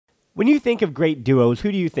When you think of great duos,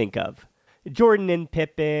 who do you think of? Jordan and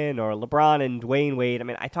Pippen or LeBron and Dwayne Wade? I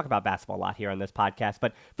mean, I talk about basketball a lot here on this podcast,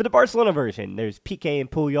 but for the Barcelona version, there's PK and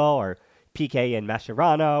Puyol or PK and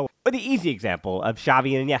Mascherano, or the easy example of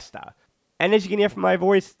Xavi and Iniesta. And as you can hear from my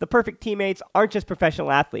voice, the perfect teammates aren't just professional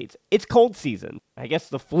athletes. It's cold season. I guess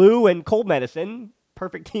the flu and cold medicine,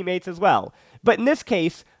 perfect teammates as well. But in this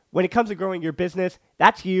case, when it comes to growing your business,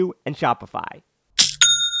 that's you and Shopify.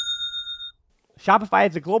 Shopify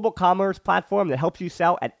is a global commerce platform that helps you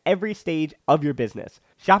sell at every stage of your business.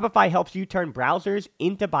 Shopify helps you turn browsers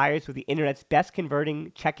into buyers with the internet's best converting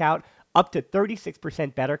checkout, up to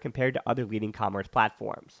 36% better compared to other leading commerce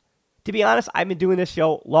platforms. To be honest, I've been doing this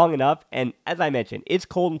show long enough, and as I mentioned, it's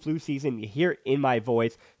cold and flu season. You hear it in my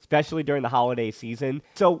voice, especially during the holiday season.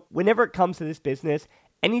 So whenever it comes to this business,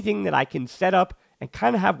 anything that I can set up and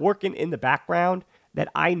kind of have working in the background that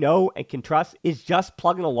I know and can trust is just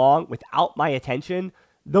plugging along without my attention.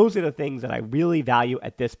 Those are the things that I really value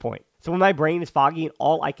at this point. So when my brain is foggy and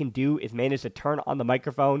all I can do is manage to turn on the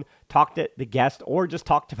microphone, talk to the guest, or just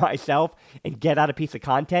talk to myself and get out a piece of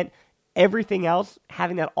content, everything else,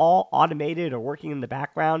 having that all automated or working in the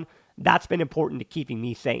background, that's been important to keeping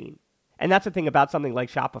me sane. And that's the thing about something like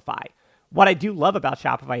Shopify. What I do love about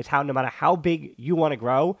Shopify is how no matter how big you want to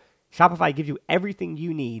grow, Shopify gives you everything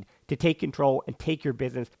you need to take control and take your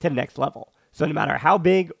business to the next level. So no matter how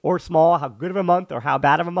big or small, how good of a month or how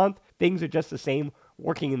bad of a month, things are just the same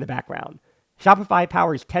working in the background. Shopify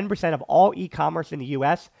powers 10% of all e-commerce in the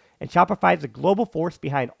US, and Shopify is the global force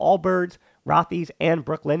behind Allbirds, Rothy's, and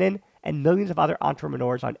Brooklinen, and millions of other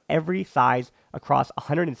entrepreneurs on every size across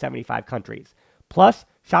 175 countries. Plus,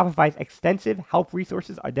 Shopify's extensive help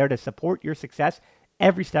resources are there to support your success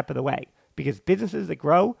every step of the way, because businesses that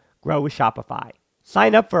grow with Shopify.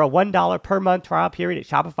 Sign up for a $1 per month trial period at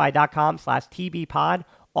shopify.com/tbpod,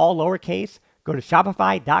 all lowercase. Go to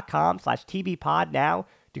shopify.com/tbpod now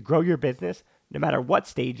to grow your business no matter what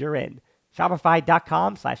stage you're in.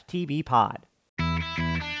 Shopify.com/tbpod.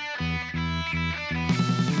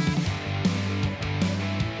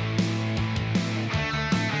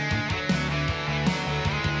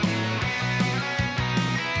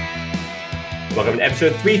 Welcome to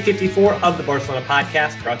episode 354 of the Barcelona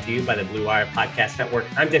podcast, brought to you by the Blue Wire Podcast Network.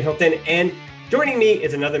 I'm Dan Hilton, and joining me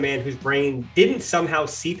is another man whose brain didn't somehow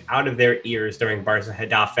seep out of their ears during Barca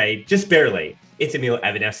Getafe, just barely. It's Emil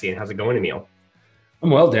Evanesian. How's it going, Emil? I'm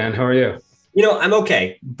well, Dan. How are you? You know, I'm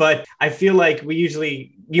okay, but I feel like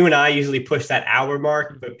you and I usually push that hour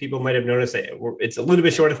mark, but people might have noticed that it's a little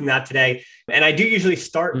bit shorter than that today. And I do usually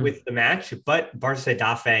start with the match, but Barca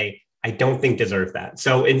Getafe, I don't think deserve that.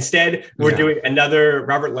 So instead, we're doing another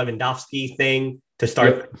Robert Lewandowski thing to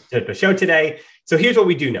start the show today. So here's what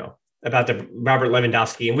we do know about the Robert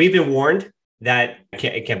Lewandowski. And we've been warned that, I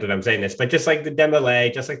can't believe I'm saying this, but just like the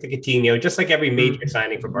Dembele, just like the Coutinho, just like every major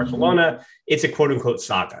signing for Barcelona, it's a quote unquote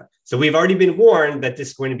saga. So we've already been warned that this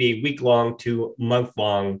is going to be a week-long to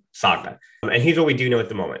month-long saga. And here's what we do know at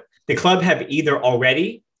the moment. The club have either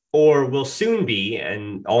already or will soon be,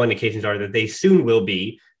 and all indications are that they soon will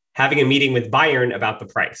be, having a meeting with Bayern about the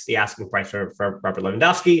price, the asking price for Robert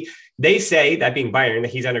Lewandowski. They say, that being Bayern,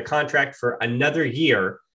 that he's under contract for another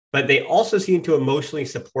year, but they also seem to emotionally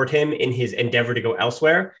support him in his endeavor to go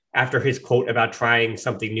elsewhere after his quote about trying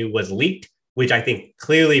something new was leaked, which I think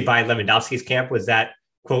clearly by Lewandowski's camp was that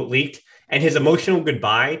quote leaked. And his emotional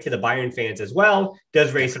goodbye to the Bayern fans as well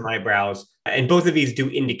does raise some eyebrows. And both of these do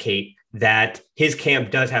indicate that his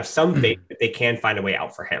camp does have some faith that they can find a way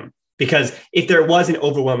out for him. Because if there was an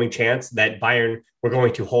overwhelming chance that Bayern were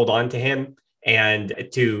going to hold on to him and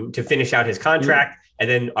to finish out his contract and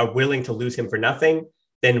then are willing to lose him for nothing,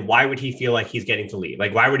 then why would he feel like he's getting to leave?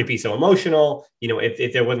 Like, why would it be so emotional? You know,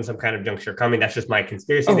 if there wasn't some kind of juncture coming, that's just my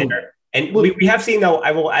conspiracy there. And we have seen, though, I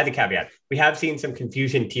will add the caveat, we have seen some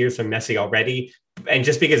confusion, tears from Messi already. And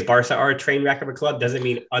just because Barca are a train wreck of a club doesn't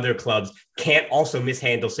mean other clubs can't also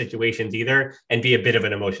mishandle situations either and be a bit of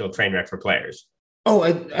an emotional train wreck for players. Oh,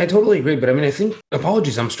 I totally agree. But I mean, I think,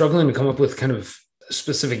 apologies, I'm struggling to come up with kind of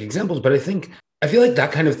specific examples, but I feel like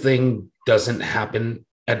that kind of thing doesn't happen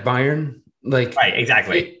at Bayern. Like, right,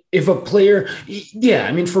 exactly. If a player,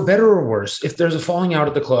 I mean, for better or worse, if there's a falling out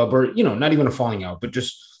at the club or, you know, not even a falling out, but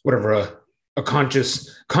just whatever, a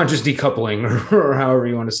conscious decoupling or however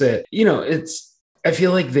you want to say it, you know, I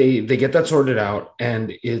feel like they get that sorted out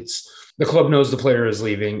and the club knows the player is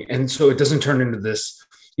leaving. And so it doesn't turn into this,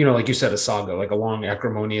 you know, like you said, a saga, like a long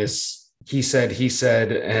acrimonious, he said,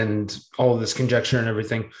 and all of this conjecture and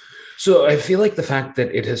everything. So I feel like the fact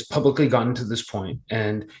that it has publicly gotten to this point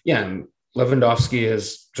and Lewandowski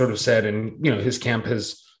has sort of said, and, you know, his camp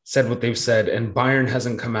has said what they've said, and Bayern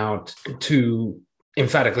hasn't come out to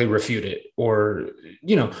emphatically refute it, or,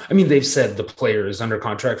 I mean, they've said the player is under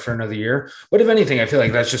contract for another year, but if anything, I feel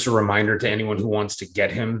like that's just a reminder to anyone who wants to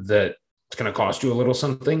get him that it's going to cost you a little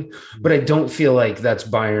something. But I don't feel like that's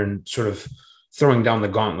Bayern sort of throwing down the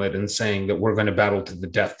gauntlet and saying that we're going to battle to the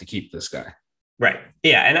death to keep this guy. Right.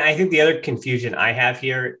 Yeah. And I think the other confusion I have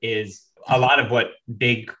here is a lot of what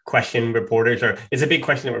big question reporters, or it's a big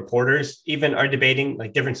question that reporters even are debating,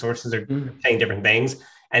 like different sources are saying different things.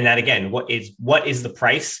 And that, again, what is the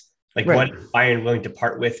price? Like, right. What is Bayern willing to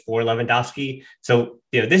part with for Lewandowski? So,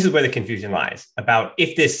 this is where the confusion lies about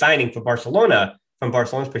if this signing for Barcelona, from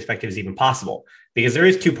Barcelona's perspective, is even possible, because there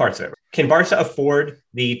is two parts of it. Can Barca afford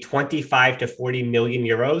the 25 to 40 million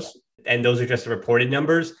euros? And those are just the reported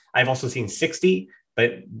numbers. I've also seen 60.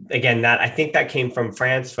 But again, I think that came from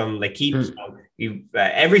France, from L'Equipe. So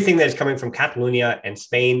everything that is coming from Catalonia and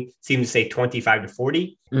Spain seems to say 25 to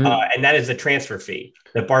 40. And that is the transfer fee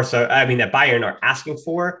that that Bayern are asking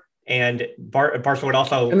for. And Barca would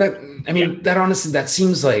also. And that honestly, that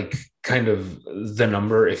seems like kind of the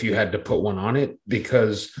number if you had to put one on it,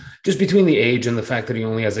 because just between the age and the fact that he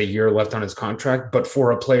only has a year left on his contract, but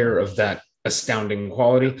for a player of that astounding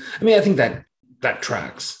quality, I think that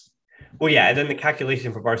tracks. Well, yeah, and then the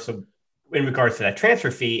calculation for Barca in regards to that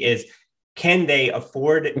transfer fee is, can they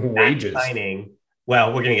afford wages signing? Well,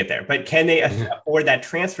 we're going to get there, but can they afford that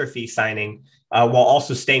transfer fee signing while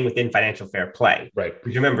also staying within financial fair play? Right.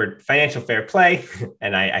 Because remember, financial fair play,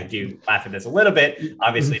 and I do laugh at this a little bit,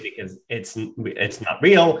 obviously, because it's not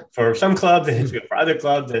real for some clubs and it's real for other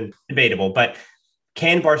clubs and debatable, but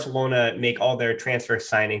can Barcelona make all their transfer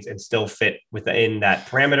signings and still fit within that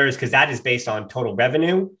parameters? Because that is based on total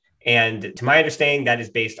revenue. And to my understanding, that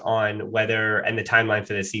is based on whether and the timeline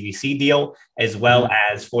for the CVC deal, as well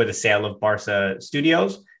as for the sale of Barca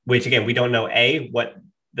Studios, which, again, we don't know, what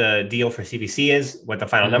the deal for CVC is, what the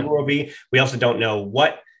final number will be. We also don't know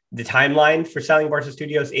what the timeline for selling Barca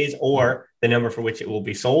Studios is, or the number for which it will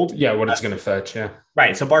be sold. Yeah, what it's going to fetch, yeah.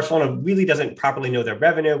 Right. So Barcelona really doesn't properly know their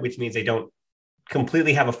revenue, which means they don't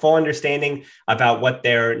completely have a full understanding about what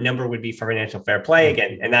their number would be for financial fair play,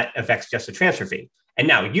 again, and that affects just the transfer fee. And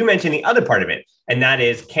now you mentioned the other part of it, and that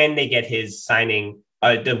is, can they get his signing,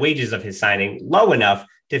 the wages of his signing, low enough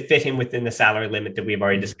to fit him within the salary limit that we've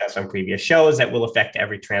already discussed on previous shows that will affect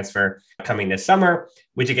every transfer coming this summer,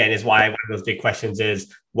 which, again, is why one of those big questions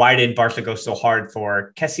is, why did Barca go so hard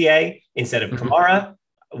for Kessié instead of Kamara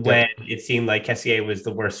when it seemed like Kessié was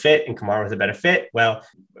the worst fit and Kamara was a better fit? Well,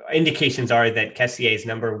 indications are that Kessié's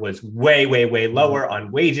number was way, way, way lower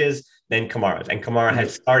on wages than Kamara's. And Kamara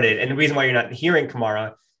has started. And the reason why you're not hearing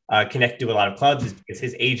Kamara connect to a lot of clubs is because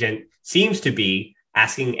his agent seems to be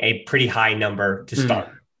asking a pretty high number to start.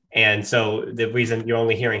 And so the reason you're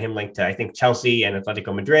only hearing him linked to, I think, Chelsea and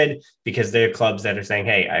Atletico Madrid, because they're clubs that are saying,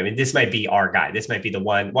 hey, this might be our guy. This might be the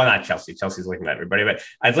one. Well, not Chelsea. Chelsea's looking at everybody, but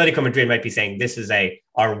Atletico Madrid might be saying, this is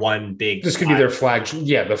our one big. This could be their flagship.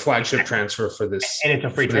 Yeah, the flagship transfer for this. And it's a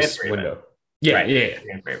free transfer window. Yeah, right. Yeah.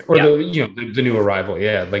 Or the new arrival.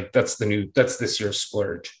 Yeah, like that's this year's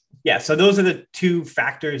splurge. Yeah. So those are the two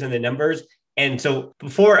factors in the numbers. And so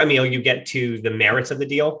before, Emil, you get to the merits of the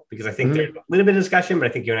deal, because I think there's a little bit of discussion, but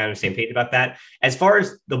I think you and I are on the same page about that. As far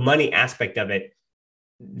as the money aspect of it,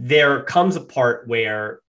 there comes a part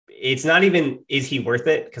where it's not even, is he worth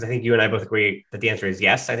it? Because I think you and I both agree that the answer is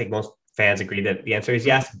yes. I think most fans agree that the answer is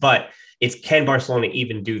yes, but it's, can Barcelona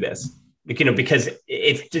even do this? Because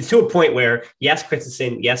it's to a point where, yes,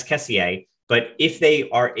 Christensen, yes, Kessié, but if they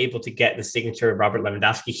are able to get the signature of Robert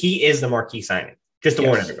Lewandowski, he is the marquee signing. Just to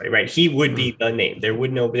warn everybody, right? He would be the name. There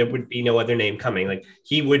would be no other name coming. Like,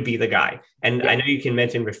 he would be the guy. And I know you can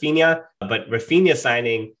mention Rafinha, but Rafinha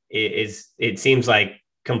signing is it seems like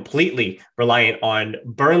completely reliant on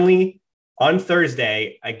Burnley on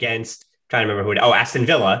Thursday against, trying to remember Aston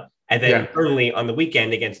Villa, and then Burnley on the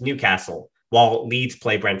weekend against Newcastle, while Leeds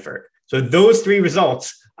play Brentford. So those three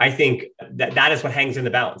results, I think that is what hangs in the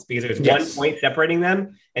balance, because there's 1 point separating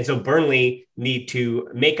them. And so Burnley need to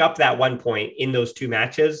make up that 1 point in those two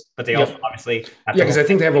matches, but they also obviously have because I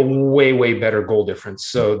think they have a way, way better goal difference.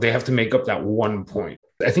 So they have to make up that 1 point.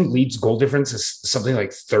 I think Leeds' goal difference is something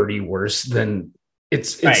like 30 worse than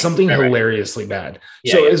it's something hilariously bad.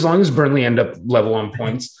 So as long as Burnley end up level on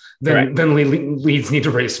points, then Leeds need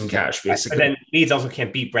to raise some cash, basically. But then Leeds also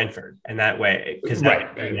can't beat Brentford in that way, because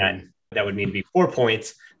that would mean to be 4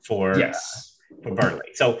 points for Burnley.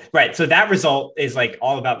 So that result is like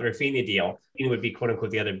all about the Rafinha deal. It would be, quote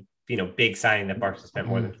unquote, the other big signing that Barca spent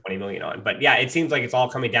more than 20 million on. But yeah, it seems like it's all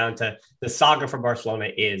coming down to the saga for Barcelona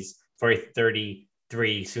is for a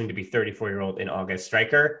 33, soon to be 34-year-old in August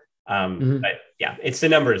striker. But yeah, it's the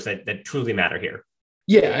numbers that truly matter here.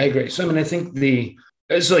 Yeah, I agree. So, I mean, I think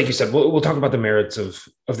so like you said, we'll talk about the merits of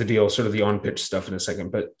the deal, sort of the on-pitch stuff in a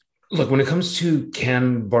second. But look, when it comes to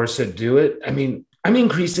can Barca do it, I mean, I'm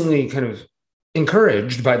increasingly kind of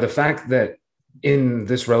encouraged by the fact that in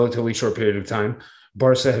this relatively short period of time,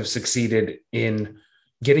 Barca have succeeded in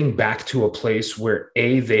getting back to a place where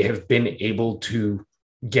they have been able to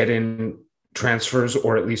get in transfers,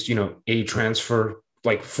 or at least, a transfer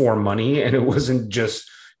like for money, and it wasn't just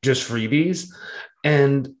freebies.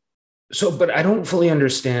 And so, but I don't fully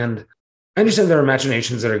understand. I understand there are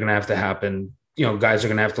machinations that are going to have to happen. Guys are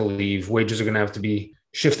going to have to leave. Wages are going to have to be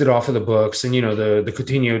shifted off of the books. And, the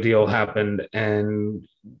Coutinho deal happened, and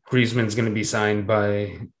Griezmann's going to be signed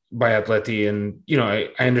by Atleti. And,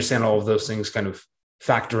 I understand all of those things kind of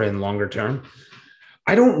factor in longer term.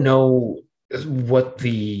 I don't know what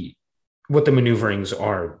the maneuverings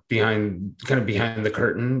are behind the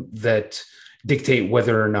curtain that dictate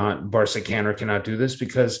whether or not Barca can or cannot do this,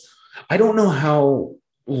 because I don't know how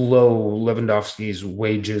low Lewandowski's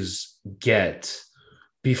wages get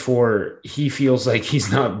before he feels like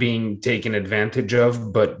he's not being taken advantage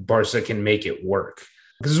of, but Barca can make it work.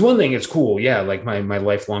 Because one thing, it's cool. Yeah. Like my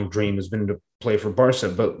lifelong dream has been to play for Barca,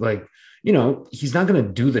 but like, he's not going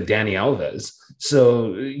to do the Dani Alves.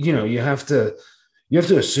 So, you have to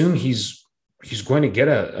assume he's going to get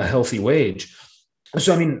a healthy wage.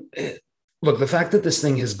 So, I mean, look, the fact that this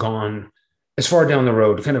thing has gone as far down the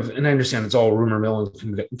road, kind of, and I understand it's all rumor mill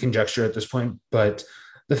and conjecture at this point, but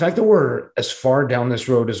the fact that we're as far down this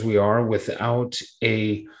road as we are without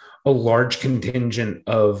a large contingent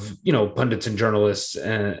of, pundits and journalists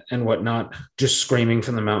and whatnot, just screaming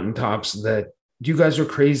from the mountaintops that you guys are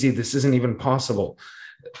crazy, this isn't even possible,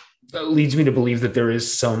 leads me to believe that there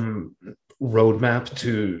is some roadmap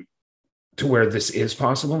to where this is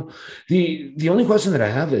possible. The only question that I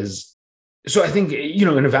have is, so I think,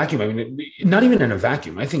 in a vacuum, I mean, not even in a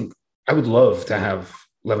vacuum, I think I would love to have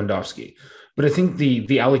Lewandowski, but I think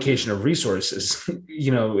the allocation of resources,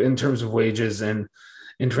 in terms of wages and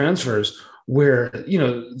in transfers, where,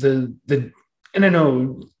 and I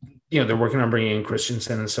know, they're working on bringing in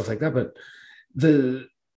Christensen and stuff like that, but the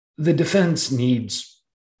defense needs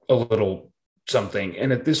a little something.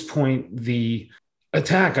 And at this point, the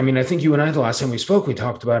attack, I mean, I think you and I, the last time we spoke, we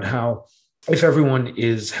talked about how if everyone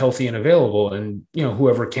is healthy and available and,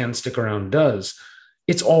 whoever can stick around does,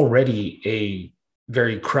 it's already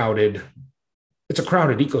a crowded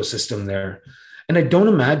ecosystem there. And I don't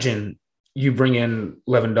imagine you bring in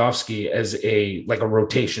Lewandowski as a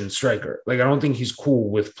rotation striker. Like, I don't think he's cool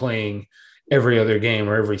with playing every other game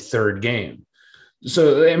or every third game.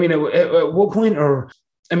 So, I mean, at what point are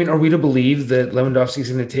we to believe that Lewandowski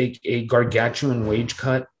is going to take a gargantuan wage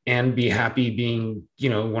cut and be happy being,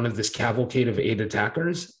 one of this cavalcade of 8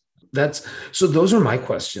 attackers? So those are my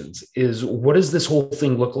questions, is what does this whole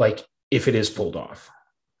thing look like if it is pulled off?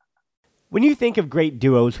 When you think of great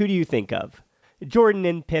duos, who do you think of? Jordan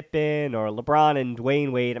and Pippen, or LeBron and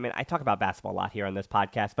Dwayne Wade? I mean, I talk about basketball a lot here on this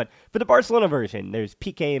podcast, but for the Barcelona version, there's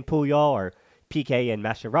Piqué and Puyol, or Piqué and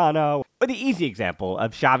Mascherano, or the easy example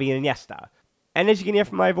of Xavi and Iniesta. And as you can hear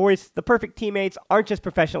from my voice, the perfect teammates aren't just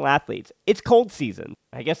professional athletes. It's cold season.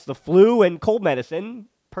 I guess the flu and cold medicine,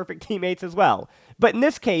 perfect teammates as well. But in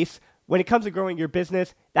this case, when it comes to growing your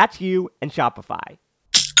business, that's you and Shopify.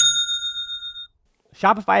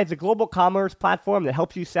 Shopify is a global commerce platform that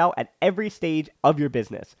helps you sell at every stage of your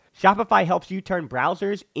business. Shopify helps you turn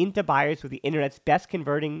browsers into buyers with the internet's best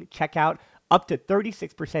converting checkout, up to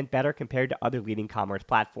 36% better compared to other leading commerce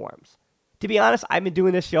platforms. To be honest, I've been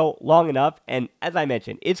doing this show long enough, and as I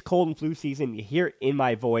mentioned, it's cold and flu season. You hear it in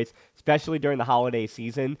my voice, especially during the holiday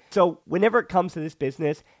season. So whenever it comes to this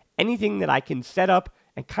business, anything that I can set up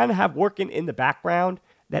and kind of have working in the background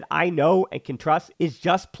that I know and can trust is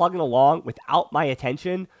just plugging along without my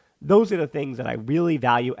attention. Those are the things that I really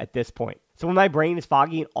value at this point. So when my brain is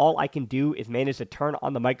foggy and all I can do is manage to turn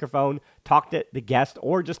on the microphone, talk to the guest,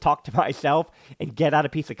 or just talk to myself and get out a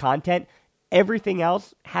piece of content, everything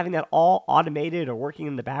else, having that all automated or working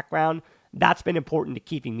in the background, that's been important to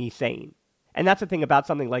keeping me sane. And that's the thing about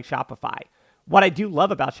something like Shopify. What I do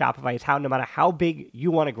love about Shopify is how no matter how big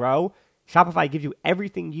you want to grow, Shopify gives you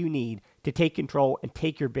everything you need to take control and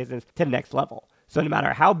take your business to the next level. So no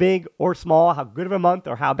matter how big or small, how good of a month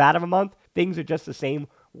or how bad of a month, things are just the same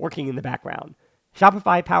working in the background.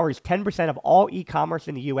 Shopify powers 10% of all e-commerce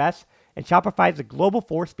in the US, and Shopify is a global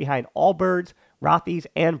force behind Allbirds, Rothy's,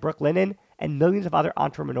 and Brooklinen, and millions of other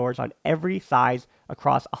entrepreneurs on every size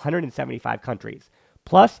across 175 countries.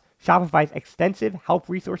 Plus, Shopify's extensive help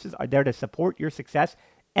resources are there to support your success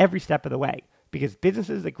every step of the way, because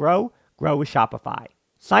businesses that grow with Shopify.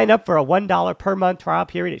 Sign up for a $1 per month trial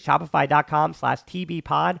period at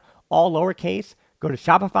shopify.com/TBPod, all lowercase. Go to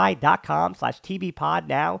shopify.com/TBPod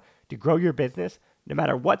now to grow your business no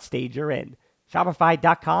matter what stage you're in.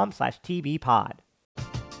 Shopify.com/TBPod.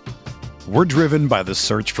 We're driven by the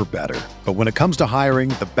search for better. But when it comes to hiring,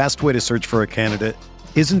 the best way to search for a candidate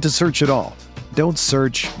isn't to search at all. Don't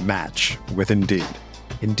search, match with Indeed.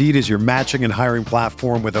 Indeed is your matching and hiring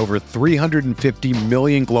platform with over 350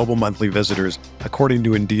 million global monthly visitors, according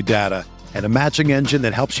to Indeed data, and a matching engine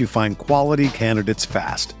that helps you find quality candidates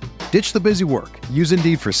fast. Ditch the busy work. Use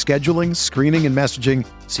Indeed for scheduling, screening, and messaging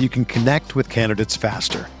so you can connect with candidates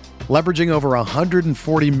faster. Leveraging over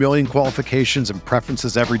 140 million qualifications and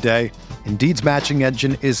preferences every day, Indeed's matching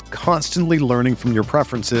engine is constantly learning from your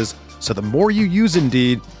preferences, so the more you use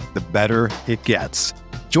Indeed, the better it gets.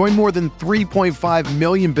 Join more than 3.5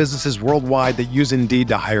 million businesses worldwide that use Indeed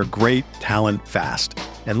to hire great talent fast.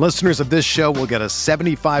 And listeners of this show will get a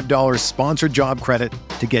 $75 sponsored job credit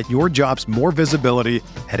to get your jobs more visibility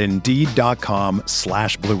at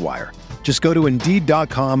Indeed.com/Blue Wire. Just go to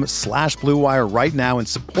Indeed.com/Blue Wire right now and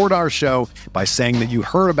support our show by saying that you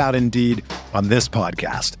heard about Indeed on this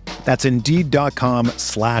podcast. That's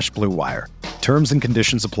Indeed.com/Blue Wire. Terms and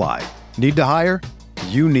conditions apply. Need to hire?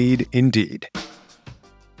 You need Indeed.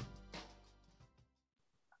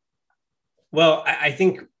 Well, I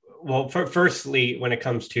think, firstly, when it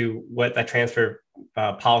comes to what that transfer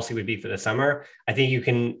policy would be for the summer, I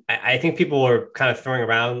think people are kind of throwing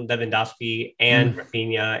around Lewandowski and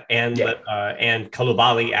Rafinha and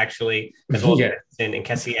Koulibaly actually, as well as and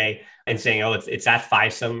Kessié, and saying, oh, it's that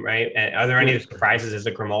fivesome, right? And are there any surprises as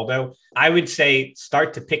a Grimaldo? I would say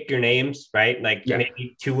start to pick your names, right? Like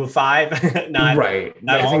maybe 2 of 5. Not I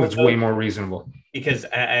think that's way more reasonable. Because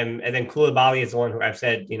and then Koulibaly is the one who I've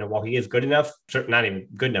said, while he is good enough, not even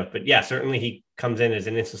good enough, but certainly he comes in as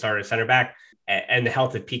an instant starter at center back, and the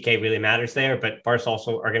health of PK really matters there. But Barca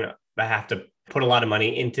also are going to have to put a lot of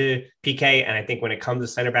money into PK, and I think when it comes to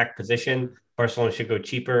center back position, Barcelona should go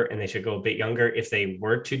cheaper and they should go a bit younger if they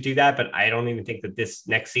were to do that. But I don't even think that this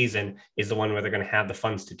next season is the one where they're going to have the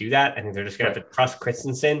funds to do that. I think they're just going to have to trust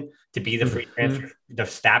Christensen to be the free transfer, the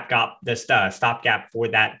stopgap for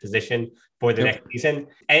that position for the next season.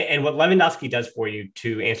 And what Lewandowski does for you,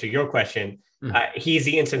 to answer your question, he's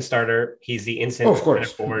the instant starter. He's the instant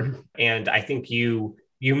forward. And I think I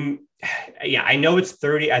know it's a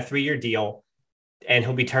 3-year deal, and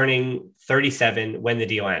he'll be turning 37 when the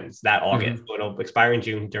deal ends that August. So it'll expire in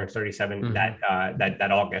June. He turns 37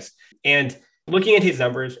 that August. And looking at his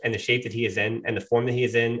numbers and the shape that he is in and the form that he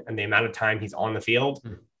is in and the amount of time he's on the field,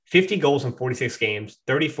 50 goals in 46 games,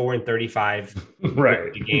 34 and 35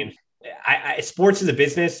 games. Sports is a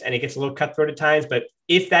business and it gets a little cutthroat at times, but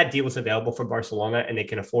if that deal is available for Barcelona and they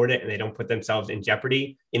can afford it and they don't put themselves in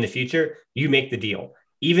jeopardy in the future, you make the deal,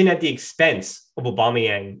 even at the expense of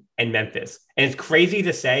Aubameyang and Memphis. And it's crazy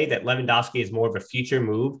to say that Lewandowski is more of a future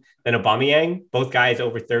move than Aubameyang. Both guys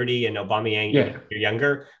over 30 and Aubameyang you're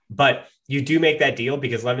younger, but you do make that deal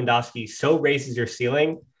because Lewandowski so raises your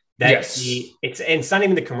ceiling that it's not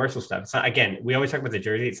even the commercial stuff. It's not, again, we always talk about the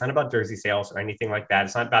jersey. It's not about jersey sales or anything like that.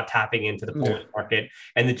 It's not about tapping into the Polish market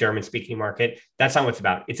and the German speaking market. That's not what it's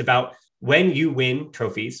about. It's about when you win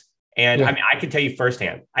trophies. And I mean, I can tell you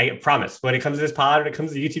firsthand, I promise, when it comes to this pod, when it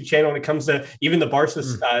comes to the YouTube channel, when it comes to even the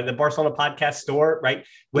the Barcelona podcast store, right?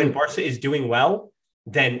 When Barca is doing well,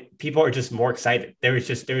 then people are just more excited. There is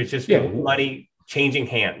just more money changing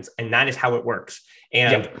hands. And that is how it works.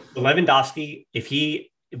 And Lewandowski, if he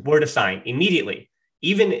were to sign immediately,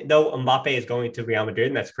 even though Mbappe is going to Real Madrid,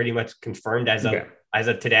 and that's pretty much confirmed as of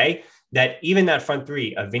today, that even that front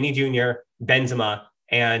three of Vinny Jr., Benzema,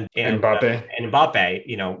 and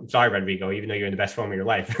Mbappe, sorry, Rodrigo, even though you're in the best form of your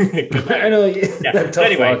life. I know. But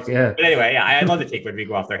anyway, I'd love to take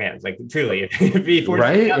Rodrigo off their hands, like truly.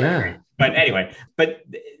 But anyway,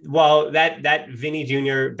 while that Vinny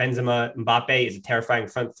Jr., Benzema, Mbappe is a terrifying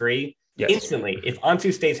front three, instantly, if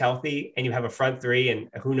Ansu stays healthy and you have a front three, and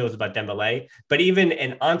who knows about Dembele, but even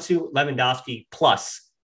an Ansu, Lewandowski plus,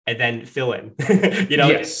 and then fill in,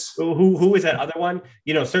 who is that other one?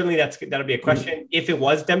 Certainly that'll be a question. If it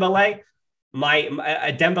was Dembele, a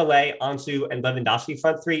Dembele, Ansu, and Lewandowski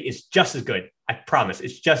front three is just as good. I promise,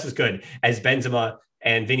 it's just as good as Benzema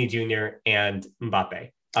and Vinny Jr. and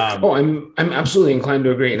Mbappe. I'm absolutely inclined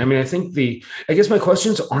to agree. And I mean, I guess my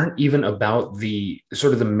questions aren't even about the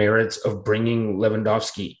sort of the merits of bringing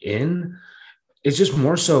Lewandowski in. It's just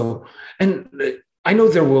more so, and I know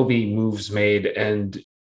there will be moves made, and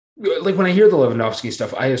like when I hear the Lewandowski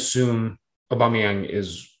stuff, I assume Aubameyang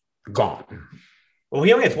is gone. Well,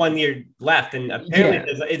 he only has 1 year left, and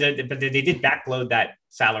apparently, but they did backload that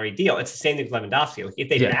salary deal. It's the same thing with Lewandowski. Like if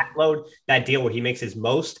they backload that deal where he makes his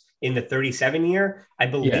most in the 37 year, I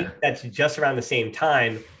believe that's just around the same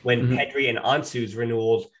time when Pedri and Ansu's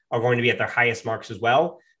renewals are going to be at their highest marks as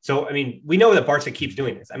well. So, I mean, we know that Barca keeps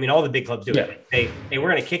doing this. I mean, all the big clubs do it. Hey, we're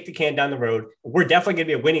going to kick the can down the road. We're definitely going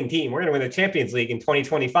to be a winning team. We're going to win the Champions League in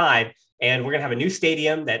 2025. And we're going to have a new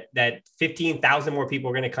stadium that 15,000 more people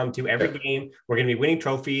are going to come to every game. We're going to be winning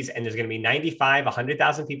trophies. And there's going to be 95,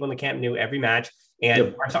 100,000 people in the Camp Nou every match.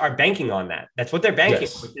 And Barca are banking on that. That's what they're banking.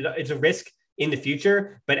 It's a risk in the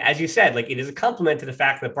future. But as you said, like it is a compliment to the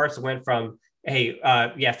fact that Barca went from,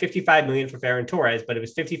 55 million for Ferran Torres, but it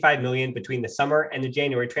was 55 million between the summer and the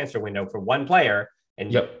January transfer window for one player.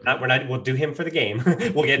 And we'll do him for the game.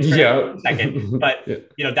 We'll get to in a second. But,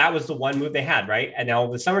 that was the one move they had, right? And now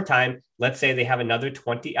in the summertime, let's say they have another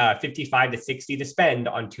 55 to 60 to spend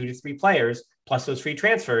on 2 to 3 players, plus those free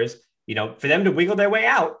transfers, for them to wiggle their way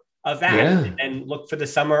out of that and look for the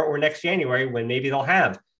summer or next January when maybe they'll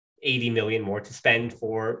have 80 million more to spend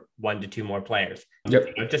for 1 to 2 more players.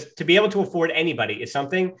 Just to be able to afford anybody is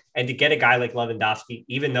something. And to get a guy like Lewandowski,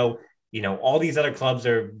 even though, all these other clubs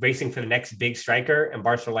are racing for the next big striker, and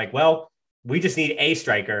Barca are like, well, we just need a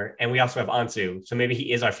striker. And we also have Ansu. So maybe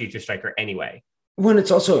he is our future striker anyway. When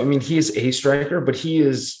it's also, I mean, he is a striker, but he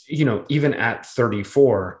is, even at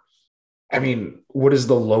 34, I mean, what is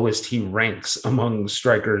the lowest he ranks among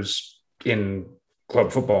strikers in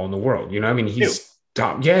club football in the world? I mean, he's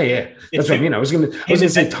top. That's what I mean. I was going to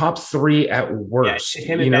say top 3 at worst. It's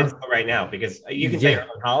him and Benzema right now, because you can say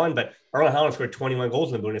Erling Haaland, but Erling Haaland scored 21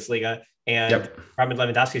 goals in the Bundesliga, and Robert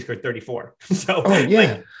Lewandowski scored 34. So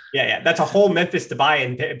that's a whole Memphis to buy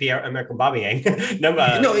and American Aubameyang.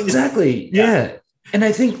 No, exactly. Yeah. And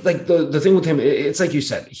I think like the thing with him, it's like you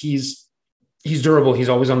said, he's durable. He's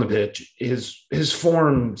always on the pitch. His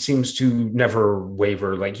form seems to never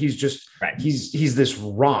waver. Like he's just he's this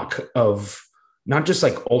rock of not just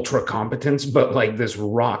like ultra competence, but like this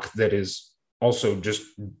rock that is also just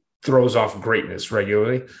throws off greatness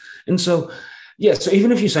regularly. And so, so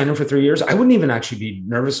even if you sign him for 3 years, I wouldn't even actually be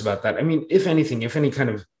nervous about that. I mean, if anything, if any kind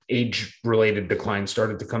of age related decline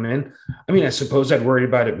started to come in, I mean, I suppose I'd worry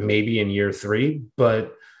about it maybe in year 3,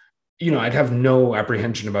 but I'd have no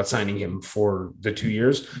apprehension about signing him for the 2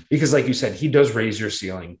 years, because like you said, he does raise your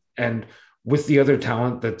ceiling. And with the other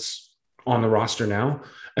talent that's on the roster now,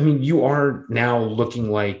 I mean, you are now looking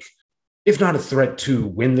like, if not a threat to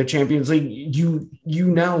win the Champions League, you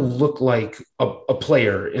now look like a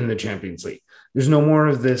player in the Champions League. There's no more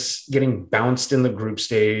of this getting bounced in the group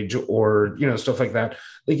stage or, stuff like that.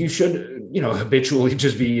 Like you should, habitually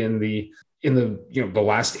just be in the the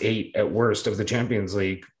last 8 at worst of the Champions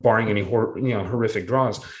League, barring any horrific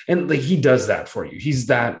draws. And like he does that for you. He's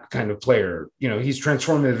that kind of player. He's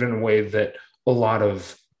transformative in a way that a lot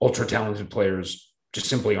of ultra talented players just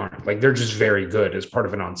simply aren't. Like they're just very good as part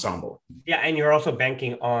of an ensemble. Yeah, and you're also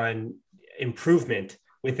banking on improvement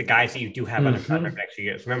with the guys that you do have under contract next few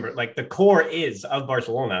years. Remember, like the core is of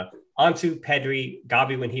Barcelona: Ansu, Pedri,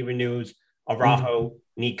 Gavi when he renews, Araujo,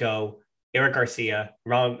 Nico, Eric Garcia,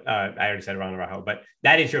 I already said Ron Araujo, but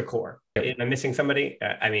that is your core. Am I missing somebody?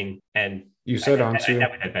 And you said Ansu.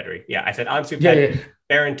 I said Pedri. Yeah, I said Ansu, Pedri,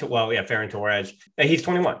 Ferran Torres. He's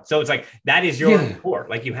 21. So it's like, that is your core.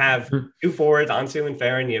 Like you have 2 forwards, Ansu and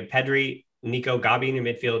Ferran. You have Pedri, Nico, Gabi in your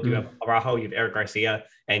midfield. You have Araujo, you have Eric Garcia,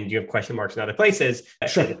 and you have question marks in other places.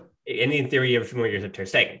 Sure. And in theory, you have a few more years of Ter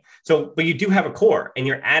Stegen. So, but you do have a core, and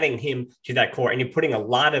you're adding him to that core, and you're putting a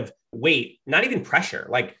lot of weight, not even pressure,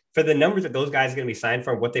 like for the numbers that those guys are going to be signed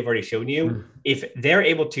for, what they've already shown you, if they're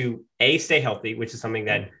able to stay healthy, which is something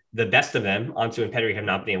that the best of them, Ansu and Pedri, have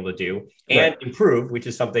not been able to do, and improve, which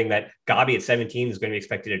is something that Gabi at 17 is going to be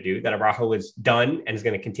expected to do, that Araujo is done and is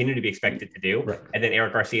going to continue to be expected to do. And then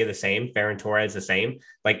Eric Garcia the same, Ferran Torres the same.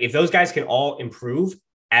 Like if those guys can all improve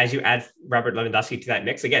as you add Robert Lewandowski to that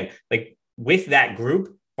mix, again, like with that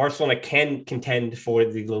group, Barcelona can contend for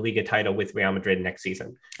the La Liga title with Real Madrid next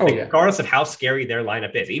season. Regardless of how scary their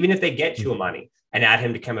lineup is, even if they get Tchouaméni and add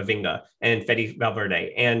him to Camavinga and Fede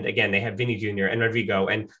Valverde. And again, they have Vinny Jr. and Rodrigo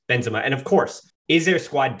and Benzema. And of course, is their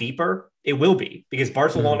squad deeper? It will be, because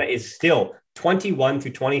Barcelona is still 21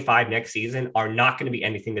 through 25 next season are not going to be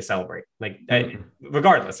anything to celebrate. Like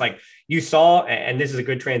regardless, like you saw, and this is a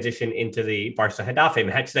good transition into the Barca Getafe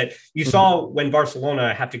match, that you saw when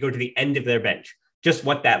Barcelona have to go to the end of their bench, just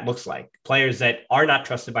what that looks like. Players that are not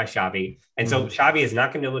trusted by Xavi. And so Xavi is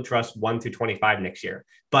not going to be able to trust 1 through 25 next year,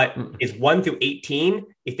 but is 1 through 18.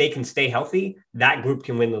 If they can stay healthy, that group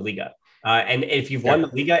can win the Liga. And if you've won the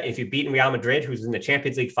Liga, if you've beaten Real Madrid, who's in the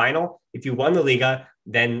Champions League final, if you won the Liga,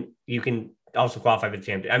 then you can also qualify for the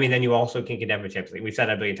Champions. I mean, then you also can contend for Champions League. We've said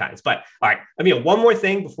that a billion times. But all right, I mean, one more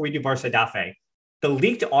thing before we do Barca Getafe. The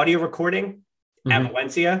leaked audio recording at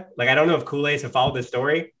Valencia, like I don't know if Kool-Aid have followed this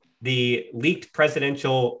story. The leaked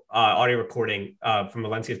presidential audio recording from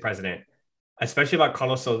Valencia's president, especially about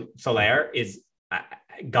Carlos Soler, is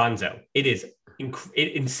gonzo. It is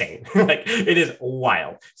insane. Like it is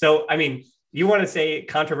wild. So, I mean, you want to say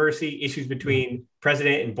controversy, issues between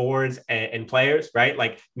president and boards and players, right?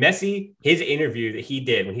 Like Messi, his interview that he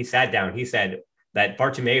did when he sat down, he said that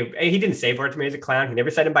Bartomeu, he didn't say Bartomeu is a clown. He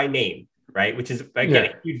never said him by name, right? Which is,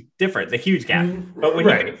 again, a huge difference, a huge gap. But when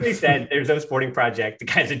he actually said there's no sporting project, the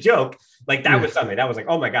guy's a joke, like that was something that was like,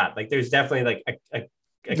 oh my God, like there's definitely like a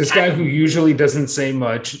this guy who usually doesn't say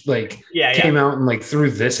much, like came out and like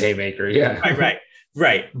threw this haymaker. Yeah.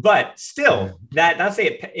 Right. But still, that not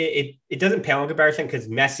say it doesn't pale in comparison because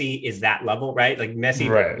Messi is that level, right? Like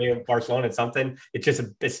Messi, Barcelona and something. It's just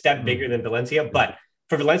a step bigger than Valencia. But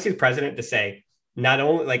for Valencia's president to say, not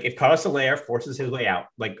only like if Carlos Soler forces his way out,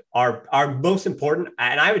 like our most important,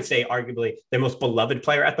 and I would say arguably the most beloved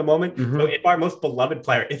player at the moment. So if our most beloved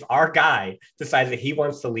player, if our guy decides that he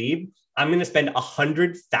wants to leave, I'm going to spend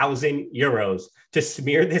 100,000 euros to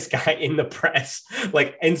smear this guy in the press.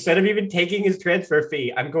 Like instead of even taking his transfer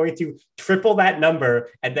fee, I'm going to triple that number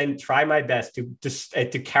and then try my best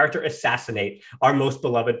to character assassinate our most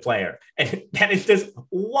beloved player. And that is just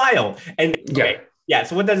wild. And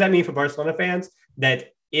so what does that mean for Barcelona fans? That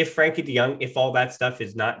if Frankie de Jong, if all that stuff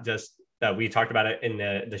is not just we talked about it in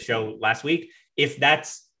the show last week, if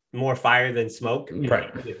that's more fire than smoke,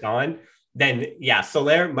 it's on. Then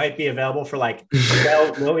Soler might be available for like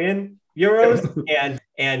 12 million euros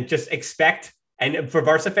and just expect. And for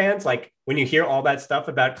Barca fans, like when you hear all that stuff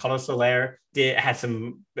about Carlos Soler, it has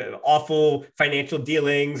some awful financial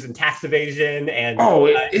dealings and tax evasion, and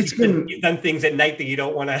he's done things at night that you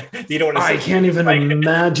don't want to. I can't even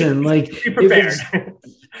imagine. Like, be prepared.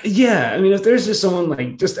 I mean, if there's just someone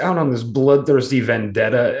like just out on this bloodthirsty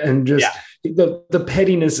vendetta, and just the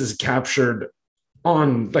pettiness is captured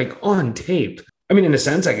on tape. I mean, in a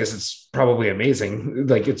sense, I guess it's probably amazing.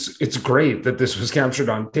 Like it's great that this was captured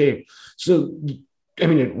on tape. So, I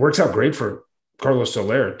mean, it works out great for Carlos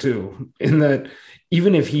Soler too, in that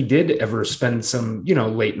even if he did ever spend some,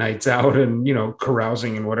 late nights out and,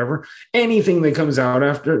 carousing and whatever, anything that comes out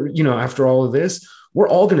after all of this, we're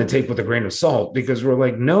all going to take with a grain of salt because we're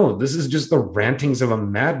like, no, this is just the rantings of a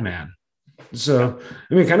madman. So,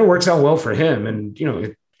 I mean, it kind of works out well for him.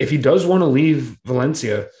 And, if he does want to leave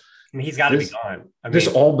Valencia, I mean, he's got to be gone. This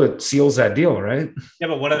all but seals that deal, right? Yeah,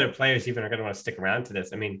 but what other players even are going to want to stick around to this?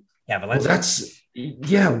 I mean, Valencia.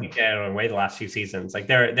 Away the last few seasons, like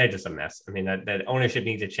they're just a mess. I mean, that ownership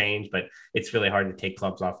needs to change, but it's really hard to take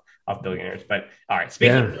clubs off billionaires. But all right,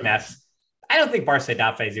 speaking of mess, I don't think Barca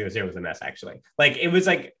Getafe 0-0 was a mess, actually. Like it was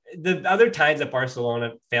like the other times that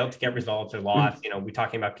Barcelona failed to get results or lost, we're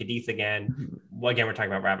talking about Cadiz again. Well, again, we're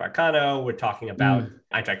talking about Rayo Vallecano. We're talking about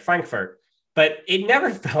Eintracht Frankfurt. But it never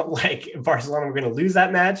felt like Barcelona were going to lose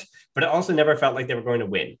that match, but it also never felt like they were going to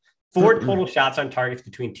win. 4 total shots on targets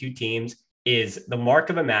between two teams is the mark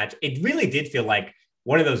of a match. It really did feel like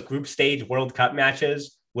one of those group stage World Cup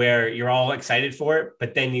matches where you're all excited for it,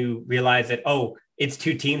 but then you realize that, it's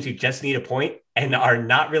two teams who just need a point and are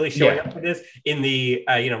not really showing up for this in the,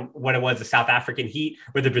 what it was, the South African heat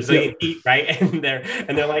or the Brazilian heat, right? And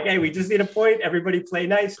they're like, hey, we just need a point. Everybody play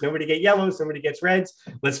nice. Nobody get yellows. Nobody gets reds.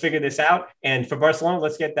 Let's figure this out. And for Barcelona,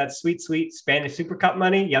 let's get that sweet, sweet Spanish Super Cup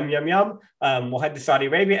money. Yum, yum, yum. We'll head to Saudi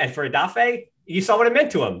Arabia. And for Getafe, you saw what it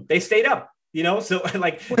meant to them. They stayed up, so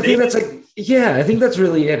like. I think that's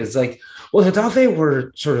really it. It's like, well, Getafe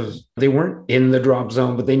were they weren't in the drop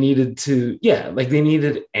zone, but they needed to, they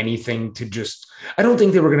needed anything to just, I don't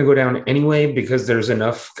think they were going to go down anyway because there's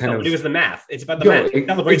enough But it was the math. It's about the math.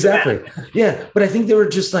 Exactly. The math. Yeah. But I think they were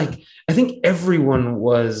just like, I think everyone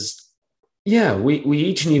was, we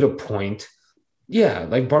each need a point. Yeah.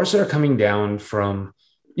 Like Barca are coming down from,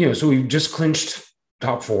 so we've just clinched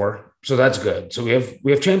top 4. So that's good. So we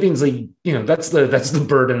have Champions League, that's the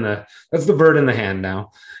bird in the hand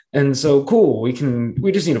now. And so cool, we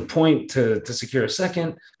just need a point to secure a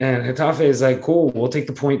second. And Getafe is like, cool, we'll take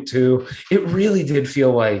the point too. It really did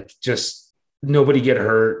feel like just nobody get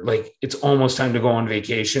hurt. Like it's almost time to go on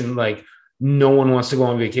vacation. Like no one wants to go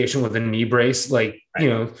on vacation with a knee brace. Like,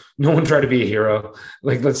 no one try to be a hero.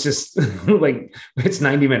 Like, let's just like, it's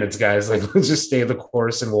 90 minutes, guys. Like, let's just stay the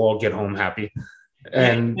course and we'll all get home happy.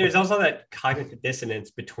 And there's also that cognitive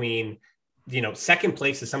dissonance between, second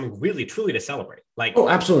place is something really truly to celebrate. Like,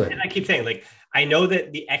 absolutely. And I keep saying, like, I know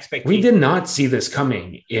that the expectation. We did not see this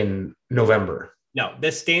coming in November. No,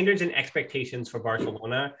 the standards and expectations for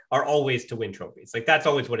Barcelona are always to win trophies. Like that's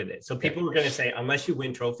always what it is. So people are going to say, unless you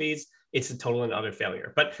win trophies, it's a total and utter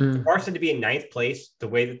failure. But for Barca to be in ninth place, the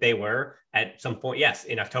way that they were at some point, yes,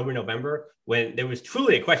 in October, November, when there was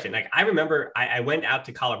truly a question. Like I remember I went out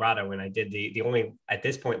to Colorado when I did the only, at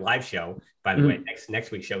this point, live show. By the way,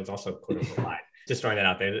 next week's show is also quote unquote live. Just throwing that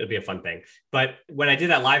out there. It'll be a fun thing. But when I did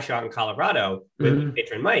that live show out in Colorado with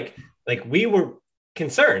patron Mike, like we were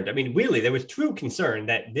concerned. I mean, really, there was true concern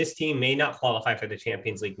that this team may not qualify for the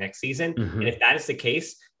Champions League next season. And if that is the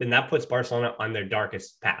case, then that puts Barcelona on their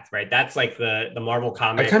darkest path, right? That's like the Marvel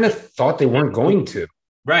comic. I kind of thought they weren't going to.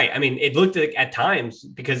 Right. I mean, it looked like at times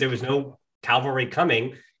because there was no cavalry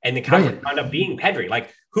coming and the cavalry wound up being Pedri.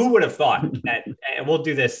 Like who would have thought that, and we'll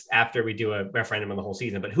do this after we do a referendum on the whole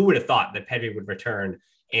season, but who would have thought that Pedri would return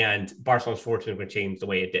and Barcelona's fortune would change the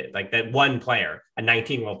way it did? Like that one player, a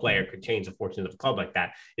 19-year-old player, could change the fortunes of a club like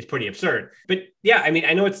that. It's pretty absurd. But yeah, I mean,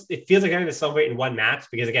 I know it feels like I'm going to celebrate in one match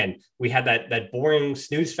because again, we had that boring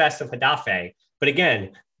snooze fest of Getafe. But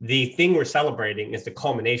again, the thing we're celebrating is the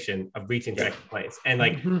culmination of reaching second place. And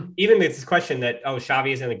like, even this question that, oh,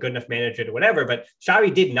 Xavi isn't a good enough manager to whatever, but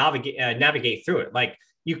Xavi did navigate through it. Like,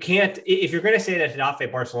 you can't, if you're going to say that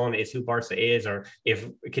Getafe Barcelona is who Barca is, or if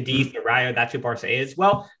Cadiz or Rayo, that's who Barca is,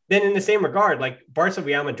 well, then in the same regard, like Barca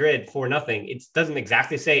Real Madrid 4-0, it doesn't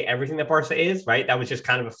exactly say everything that Barca is, right? That was just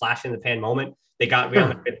kind of a flash in the pan moment. They got Real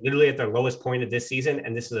Madrid literally at their lowest point of this season,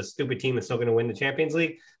 and this is a stupid team that's still going to win the Champions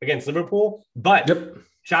League against Liverpool. But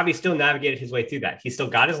Xavi still navigated his way through that. He still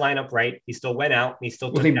got his lineup right. He still went out and he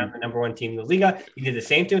still took down the number one team in the Liga. He did the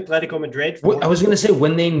same thing with Atletico Madrid. I was going to say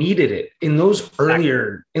when they needed it in those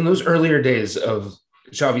earlier days of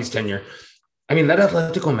Xavi's tenure. I mean, that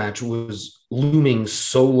Atletico match was looming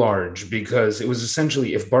so large because it was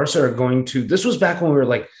essentially if Barca are going to, this was back when we were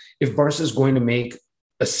like, if Barca is going to make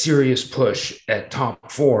a serious push at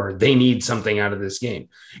top four, they need something out of this game.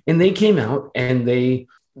 And they came out and they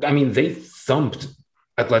thumped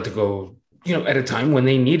Atletico, at a time when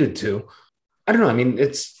they needed to. I don't know. I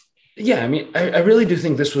mean, I really do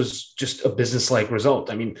think this was just a business-like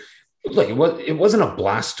result. I mean, look, it wasn't a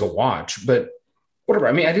blast to watch, but whatever.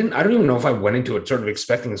 I mean, I don't even know if I went into it sort of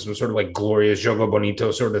expecting some sort of like glorious Jogo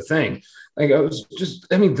Bonito sort of thing. Like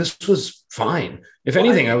this was fine. If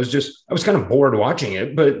anything, I was kind of bored watching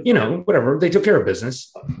it, but whatever. They took care of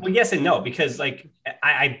business. Well, yes and no, because like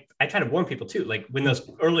I try to warn people too. Like when those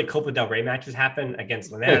early Copa del Rey matches happen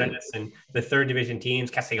against Linares and the third division teams,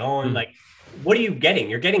 Castellón, like what are you getting?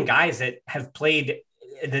 You're getting guys that have played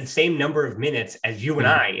the same number of minutes as you and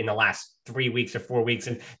I in the last 3 weeks or 4 weeks.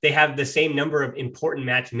 And they have the same number of important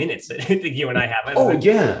match minutes that you and I have.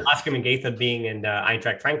 Oscar Mingueza being in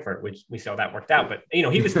Eintracht Frankfurt, which we saw that worked out. But,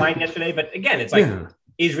 he was fine yesterday. But again, it's like,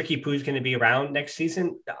 is Ricky Puig going to be around next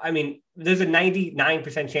season? I mean, there's a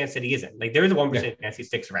 99% chance that he isn't. Like there is a 1% chance he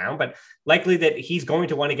sticks around, but likely that he's going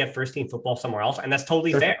to want to get first team football somewhere else. And that's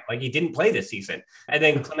totally fair. Like he didn't play this season. And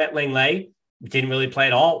then Clement Lenglet didn't really play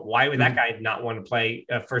at all. Why would that guy not want to play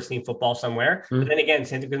first team football somewhere? But then again,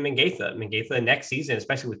 same thing with Mingueza next season,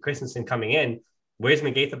 especially with Christensen coming in, where's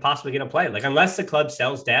Mingueza possibly going to play? Like unless the club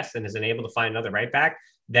sells Dest and is unable to find another right back,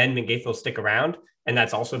 then Mingueza will stick around. And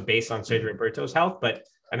that's also based on Sergio Roberto's health. But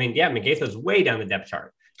I mean, Mingueza is way down the depth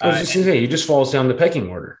chart. I was just going to say, he just falls down the pecking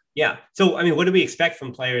order. Yeah. So, I mean, what do we expect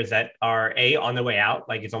from players that are on their way out?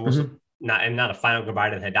 Like it's almost not a final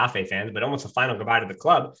goodbye to the Getafe fans, but almost a final goodbye to the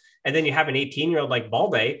club. And then you have an 18-year-old like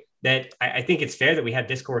Balde that I think it's fair that we have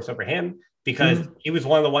discourse over him because he was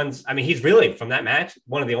one of the ones. I mean, he's really from that match,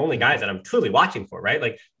 one of the only guys that I'm truly watching for, right?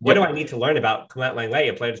 Like, what do I need to learn about Clement Lenglet,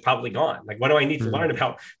 a player that's probably gone? Like, what do I need to learn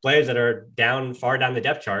about players that are far down the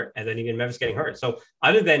depth chart and then even Memphis getting hurt? So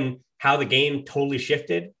other than how the game totally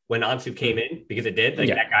shifted when Ansu came in, because it did,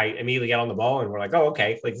 that guy immediately got on the ball and we're like, oh,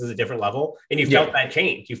 okay, like this is a different level. And you felt that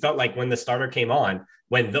change. You felt like when the starter came on,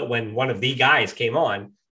 when one of the guys came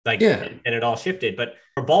on, and it all shifted. But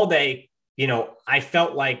for Balde, I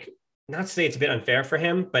felt like, not to say it's a bit unfair for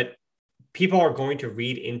him, but people are going to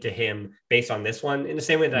read into him based on this one in the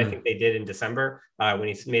same way that I think they did in December when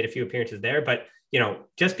he made a few appearances there. But,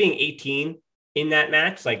 just being 18 in that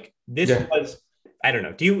match, like this was, I don't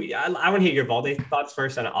know. I want to hear your Balde thoughts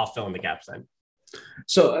first and I'll fill in the gaps then.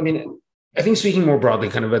 So, I mean, I think speaking more broadly,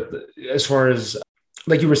 kind of as far as,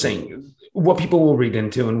 like you were saying, what people will read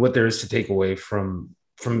into and what there is to take away from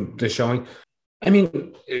the showing. I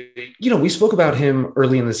mean, we spoke about him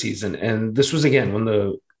early in the season, and this was again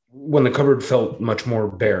when the cupboard felt much more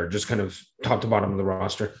bare, just kind of top to bottom of the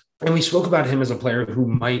roster. And we spoke about him as a player who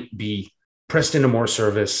might be pressed into more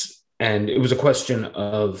service, and it was a question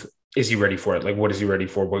of, is he ready for it? Like, what is he ready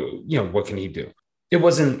for? What can he do? It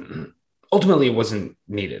wasn't ultimately it wasn't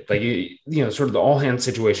needed. Like, sort of the all hands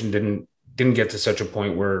situation didn't get to such a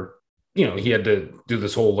point where, he had to do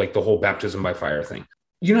this whole, like the whole baptism by fire thing.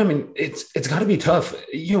 I mean, it's got to be tough.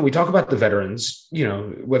 We talk about the veterans,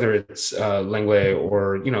 whether it's Lenglet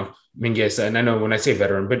or, Mingueza. And I know when I say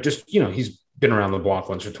veteran, but just, he's been around the block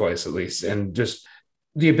once or twice at least. And just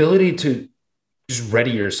the ability to just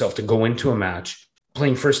ready yourself to go into a match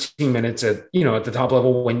playing first 10 minutes at the top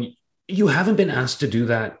level when you haven't been asked to do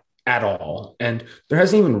that at all. And there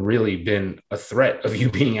hasn't even really been a threat of you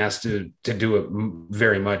being asked to do it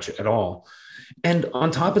very much at all. And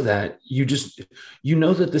on top of that, you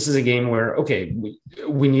know that this is a game where, okay,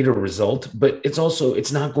 we need a result, but it's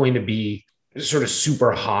not going to be sort of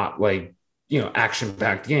super hot, like,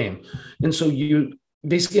 action-packed game. And so you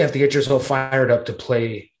basically have to get yourself fired up to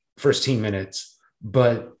play first 10 minutes,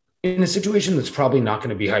 but in a situation that's probably not going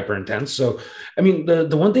to be hyper intense. So, I mean,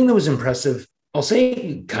 the one thing that was impressive, I'll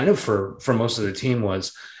say kind of for most of the team,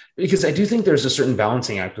 was because I do think there's a certain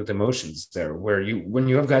balancing act with emotions there, where when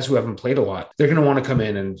you have guys who haven't played a lot, they're going to want to come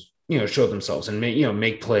in and, show themselves and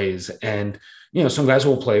make plays. And, some guys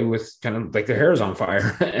will play with kind of like their hair is on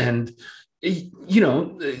fire. And,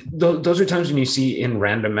 those are times when you see in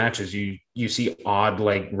random matches, you see odd,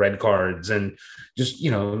 like red cards and just,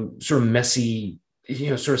 sort of messy,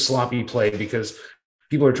 sort of sloppy play because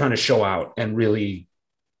people are trying to show out and really,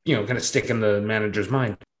 kind of stick in the manager's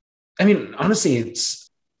mind. I mean, honestly, it's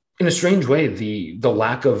in a strange way, the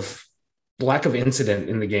lack of incident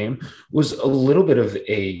in the game was a little bit of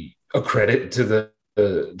a credit to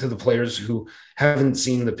the players who haven't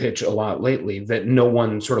seen the pitch a lot lately, that no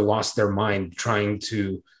one sort of lost their mind trying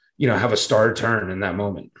to, have a star turn in that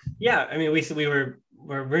moment. Yeah. I mean, we were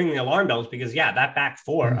ringing the alarm bells because that back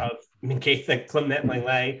four of Mingueza, Clement,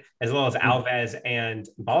 Lenglet, as well as Alves and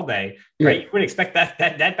Balde, right? You wouldn't expect that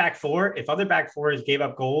back four. If other back fours gave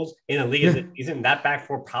up goals in a league this season, that back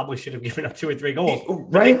four probably should have given up 2 or 3 goals.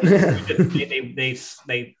 Right?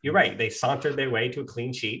 You're right. They sauntered their way to a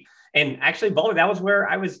clean sheet. And actually, Balde, that was where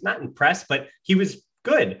I was not impressed, but he was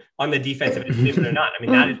good on the defensive end, believe it or not. I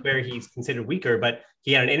mean, that is where he's considered weaker, but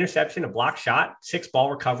he had an interception, a block shot, 6 ball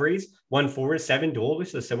recoveries, 1 forward, 7 duels, which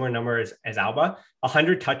is a similar number as Alba,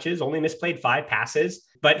 100 touches, only misplayed 5 passes,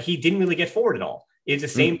 but he didn't really get forward at all. It's the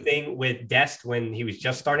same thing with Dest when he was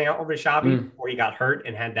just starting out over Xavi before he got hurt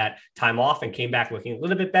and had that time off and came back looking a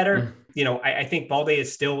little bit better. I think Balde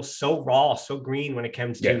is still so raw, so green when it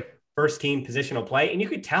comes to first team positional play. And you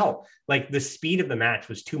could tell like the speed of the match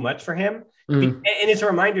was too much for him. And it's a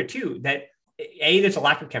reminder too, that there's a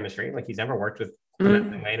lack of chemistry. Like he's never worked with in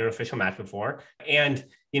an official match before. And,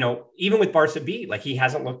 even with Barca B, like he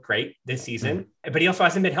hasn't looked great this season, but he also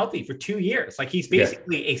hasn't been healthy for 2 years. Like he's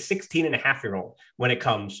basically a 16-and-a-half-year-old when it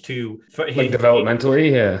comes to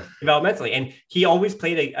developmentally. Developmentally. And he always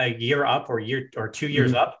played a year up or 2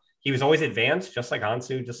 years up. He was always advanced, just like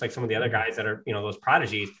Ansu, just like some of the other guys that are, those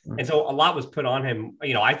prodigies. And so a lot was put on him.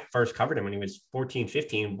 I first covered him when he was 14,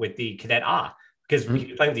 15 with the Cadet A, because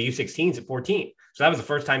he was playing with the U16s at 14. So that was the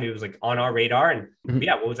first time he was like on our radar. And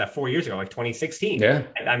what was that, 4 years ago, like 2016? Yeah.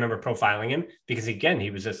 And I remember profiling him because again,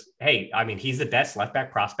 he was just, he's the best left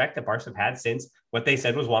back prospect that Barca have had since what they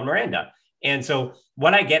said was Juan Miranda. And so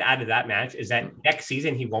what I get out of that match is that next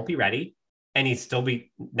season, he won't be ready and he'd still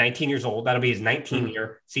be 19 years old. That'll be his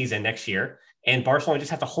 19-year season next year. And Barcelona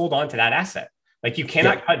just have to hold on to that asset. Like you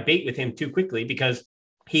cannot cut bait with him too quickly because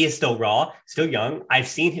he is still raw, still young. I've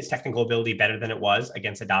seen his technical ability better than it was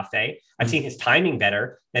against Getafe. I've seen his timing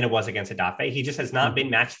better than it was against Getafe. He just has not been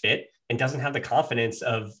match fit and doesn't have the confidence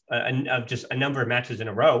of just a number of matches in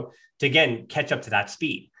a row to, again, catch up to that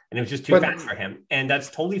speed. And it was just too fast for him. And that's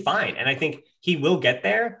totally fine. And I think he will get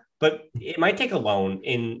there, but it might take a loan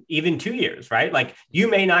in even 2 years, right? Like you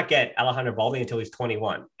may not get Alejandro Balde until he's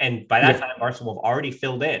 21. And by that time, Barcelona will have already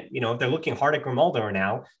filled in. If they're looking hard at Grimaldo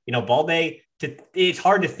now, Balde, it's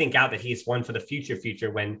hard to think out that he's one for the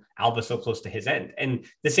future when Alba's so close to his end. And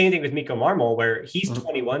the same thing with Miko Marmol, where he's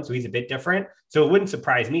 21, so he's a bit different. So it wouldn't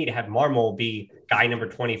surprise me to have Marmol be guy number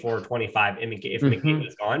 24 or 25 if McGinn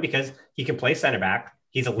is gone, because he can play center back.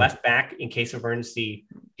 He's a left back in case of emergency,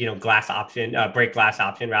 break glass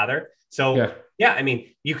option rather. So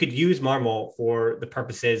you could use Marmol for the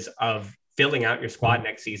purposes of filling out your squad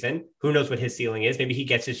next season. Who knows what his ceiling is? Maybe he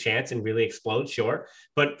gets his chance and really explodes. Sure.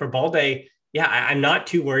 But for Balde, I'm not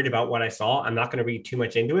too worried about what I saw. I'm not going to read too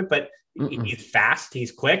much into it, but he's fast,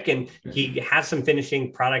 he's quick, and he has some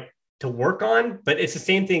finishing product to work on. But it's the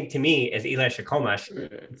same thing to me as Elias Komash,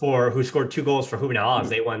 who scored 2 goals for Juvenal as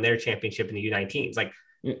they won their championship in the U19s. Like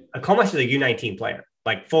Komash is a U19 player.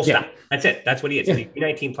 Like full stop. That's it. That's what he is. He's a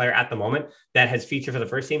U19 player at the moment that has featured for the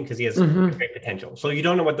first team because he has great potential. So you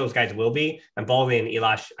don't know what those guys will be. And Balde and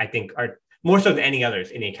Elash, I think, are more so than any others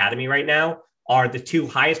in the academy right now, are the two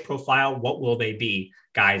highest profile. What will they be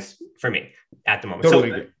guys for me at the moment?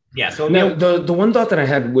 Totally. So now the one thought that I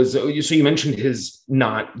had was, so you mentioned his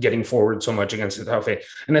not getting forward so much against Getafe.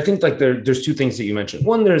 And I think like there's two things that you mentioned.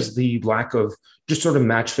 One, there's the lack of just sort of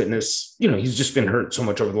match fitness. He's just been hurt so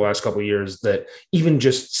much over the last couple of years that even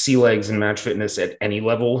just sea legs and match fitness at any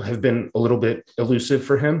level have been a little bit elusive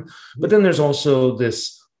for him. But then there's also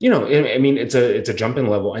this, I mean, it's a jumping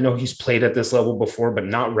level. I know he's played at this level before, but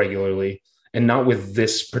not regularly and not with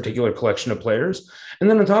this particular collection of players. And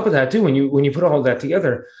then on top of that too, when you put all of that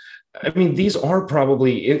together, I mean, these are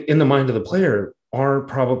probably in the mind of the player are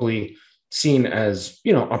probably seen as,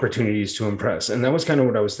 opportunities to impress. And that was kind of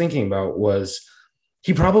what I was thinking about was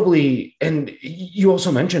he probably, and you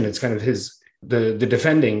also mentioned it's kind of the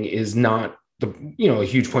defending is not a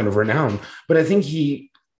huge point of renown, but I think he,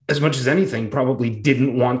 as much as anything, probably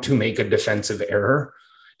didn't want to make a defensive error.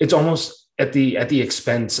 It's almost at the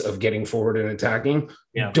expense of getting forward and attacking.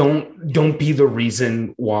 Yeah. Don't be the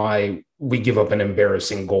reason why we give up an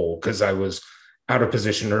embarrassing goal because I was out of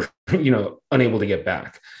position or, unable to get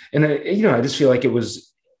back. And, I just feel like it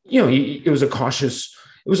was, it was a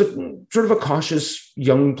sort of a cautious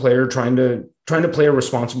young player trying to play a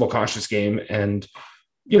responsible, cautious game and,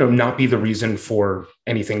 not be the reason for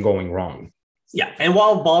anything going wrong. Yeah. And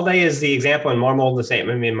while Balde is the example and Marmol the same,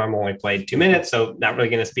 I mean, Marmol only played 2 minutes, so not really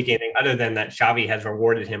going to speak anything other than that Xavi has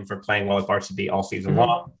rewarded him for playing well at Barca B all season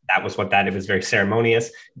long. That was it was very ceremonious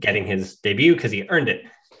getting his debut because he earned it.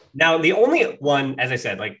 Now, the only one, as I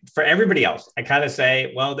said, like for everybody else, I kind of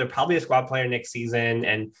say, well, they're probably a squad player next season.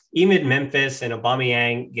 And even Memphis and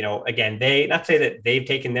Aubameyang, again, they not say that they've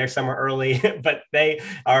taken their summer early, but they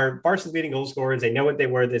are Barca's leading goal scorers. They know what they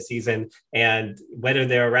were this season. And whether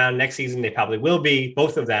they're around next season, they probably will be,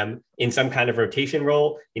 both of them in some kind of rotation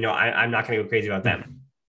role. I'm not going to go crazy about them.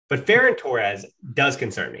 But Ferran Torres does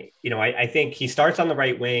concern me. I think he starts on the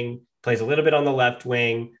right wing, plays a little bit on the left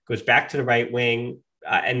wing, goes back to the right wing.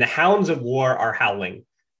 And the hounds of war are howling.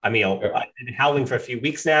 Emil, been howling for a few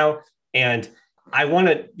weeks now. And I want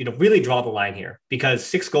to, really draw the line here because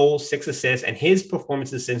 6 goals, 6 assists, and his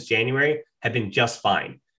performances since January have been just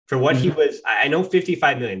fine. For what he was, I know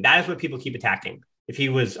 55 million. That is what people keep attacking. If he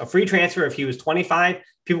was a free transfer, if he was 25,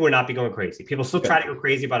 people would not be going crazy. People still try to go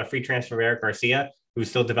crazy about a free transfer of Eric Garcia, who's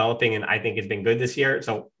still developing and I think has been good this year.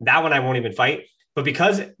 So that one I won't even fight. But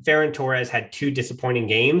because Ferran Torres had 2 disappointing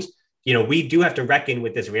games, we do have to reckon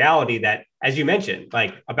with this reality that, as you mentioned,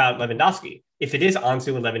 like about Lewandowski, if it is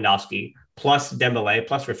Ansu and Lewandowski plus Dembele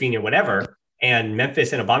plus Rafinha, whatever, and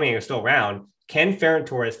Memphis and Aubameyang are still around, can Ferran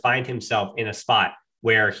Torres find himself in a spot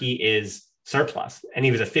where he is surplus and he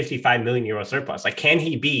was a 55 million euro surplus? Like, can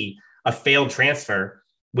he be a failed transfer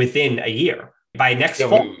within a year by next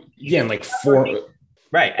fall? Yeah, like 4.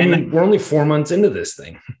 Right. I mean, we're only 4 months into this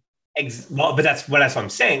thing. Well, but that's what I'm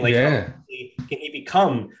saying. Like, can he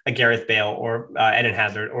become a Gareth Bale or Eden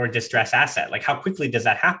Hazard or a distress asset? Like, how quickly does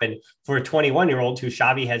that happen for a 21-year-old who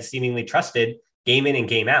Xavi has seemingly trusted game in and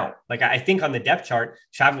game out? Like, I think on the depth chart,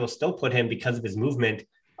 Xavi will still put him because of his movement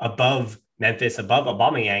above Memphis, above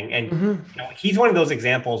Aubameyang. And he's one of those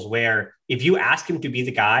examples where if you ask him to be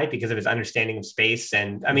the guy because of his understanding of space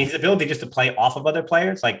and his ability just to play off of other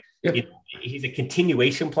players, like he's a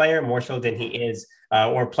continuation player more so than he is,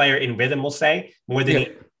 or a player in rhythm, we'll say, more than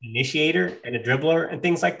an initiator and a dribbler and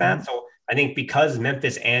things like that. So I think because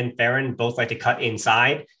Memphis and Ferran both like to cut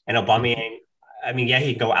inside and Aubameyang,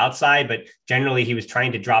 he can go outside, but generally he was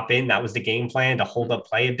trying to drop in. That was the game plan, to hold up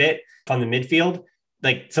play a bit from the midfield.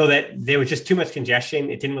 Like, so that there was just too much congestion.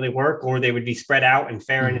 It didn't really work, or they would be spread out and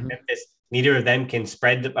Ferran and Memphis, neither of them can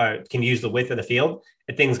can use the width of the field.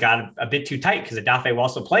 And things got a bit too tight because Getafe were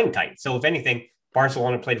also playing tight. So if anything,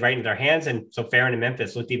 Barcelona played right into their hands. And so Ferran and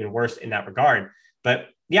Memphis looked even worse in that regard. But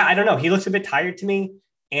yeah, I don't know. He looks a bit tired to me.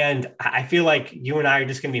 And I feel like you and I are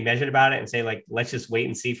just going to be measured about it and say, like, let's just wait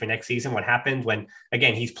and see for next season what happens when,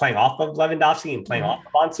 again, he's playing off of Lewandowski and playing off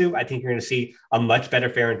of Ansu. I think you're going to see a much better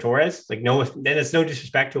Ferran Torres. Like, there's no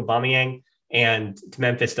disrespect to Aubameyang and to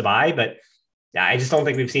Memphis Depay, but I just don't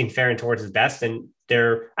think we've seen Ferran Torres' best. And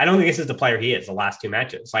I don't think this is the player he is the last 2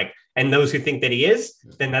 matches. Like, and those who think that he is,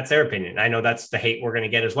 then that's their opinion. I know that's the hate we're going to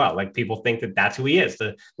get as well. Like, people think that that's who he is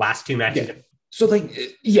the last 2 matches. Yeah. So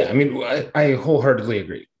I wholeheartedly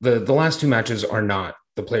agree. The last 2 matches are not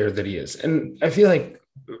the player that he is. And I feel like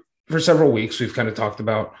for several weeks, we've kind of talked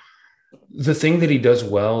about the thing that he does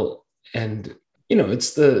well. And,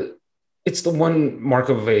 it's the one mark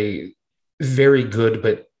of a very good,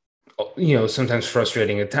 but sometimes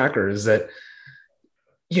frustrating attacker is that,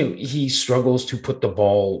 he struggles to put the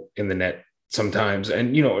ball in the net sometimes,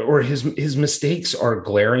 and, or his mistakes are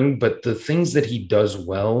glaring, but the things that he does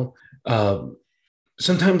well,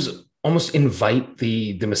 sometimes almost invite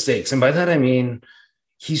the mistakes. And by that, I mean,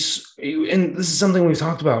 and this is something we've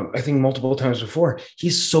talked about, I think, multiple times before.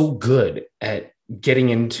 He's so good at getting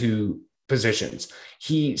into positions.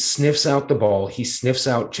 He sniffs out the ball, he sniffs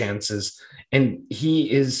out chances, and he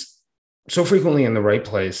is so frequently in the right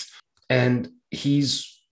place. And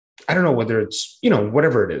I don't know whether it's,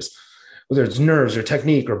 whatever it is, whether it's nerves or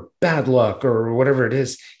technique or bad luck or whatever it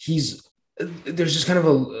is, there's just kind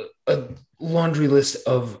of a laundry list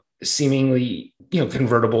of seemingly,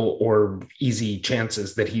 convertible or easy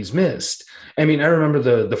chances that he's missed. I mean, I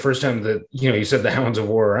remember the first time that, you said the Hounds of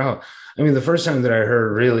War are out. I mean, the first time that I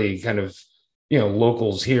heard really kind of,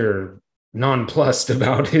 locals here nonplussed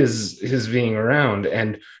about his being around,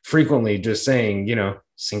 and frequently just saying,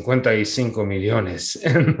 55 millones.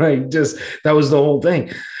 And that was the whole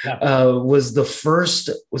thing. Yeah. Was it the first?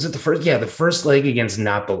 Yeah. The first leg against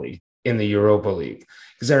Napoli in the Europa League.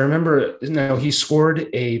 Because I remember, he scored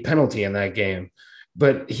a penalty in that game,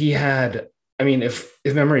 but he had, I mean, if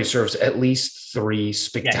memory serves, at least 3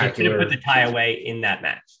 spectacular. Yeah, he could have put the tie away in that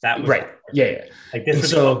match. That was right. Yeah. Like this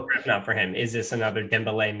was a not for him. Is this another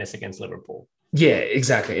Dembele miss against Liverpool? Yeah,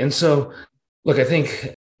 exactly. And so, look, I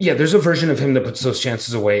think, there's a version of him that puts those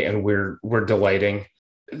chances away, and we're delighting.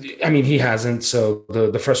 I mean, he hasn't. So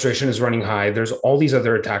the frustration is running high. There's all these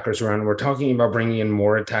other attackers around. We're talking about bringing in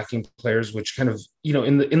more attacking players, which kind of,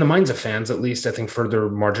 in the minds of fans, at least, I think further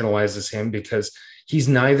marginalizes him, because he's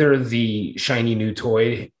neither the shiny new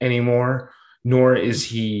toy anymore, nor is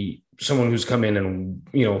he someone who's come in and,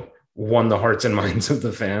 won the hearts and minds of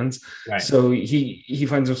the fans. Right. So he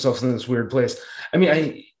finds himself in this weird place. I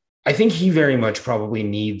mean, I think he very much probably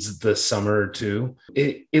needs the summer too.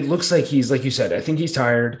 It looks like he's, like you said, I think he's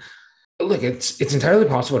tired. Look, it's entirely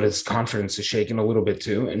possible that his confidence is shaken a little bit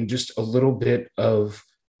too, and just a little bit of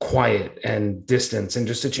quiet and distance, and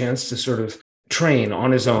just a chance to sort of train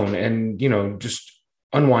on his own and, just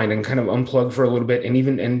unwind and kind of unplug for a little bit,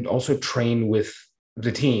 and also train with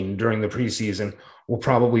the team during the preseason will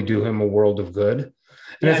probably do him a world of good.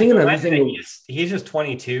 And I think another thing, he's just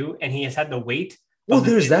 22, and he has had the weight. Well,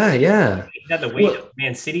 there's that, yeah. He's had the weight of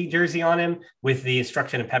Man City jersey on him with the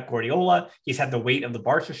instruction of Pep Guardiola. He's had the weight of the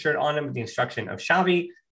Barca shirt on him with the instruction of Xavi.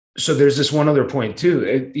 So there's this one other point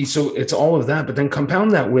too. So it's all of that, but then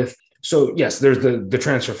compound that with, so yes, there's the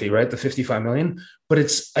transfer fee, right? The 55 million, but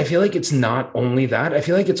I feel like it's not only that. I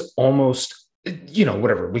feel like it's almost,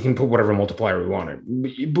 whatever, we can put whatever multiplier we want,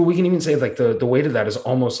 but we can even say like the weight of that is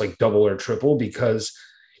almost like double or triple, because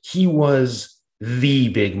he was the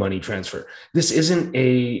big money transfer. This isn't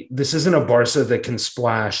a Barca that can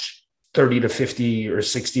splash 30 to 50 or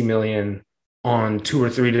 60 million on 2 or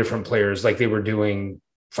 3 different players like they were doing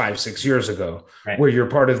 5-6 years ago, right, where you're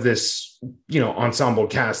part of this, ensemble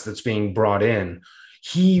cast that's being brought in.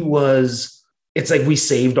 It's like we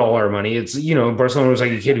saved all our money. It's, Barcelona was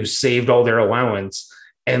like a kid who saved all their allowance,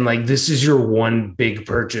 and like, this is your one big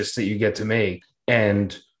purchase that you get to make.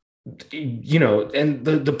 And and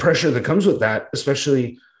the pressure that comes with that,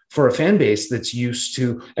 especially for a fan base that's used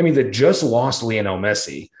to, that just lost Lionel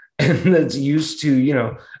Messi, and that's used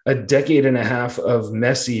to, a decade and a half of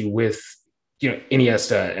Messi with,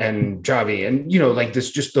 Iniesta and Xavi, and, like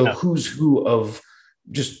this, just the who's who of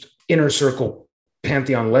just inner circle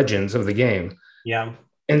pantheon legends of the game. Yeah.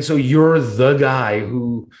 And so you're the guy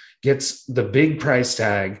who gets the big price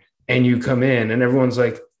tag, and you come in and everyone's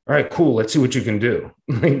like, all right, cool, let's see what you can do.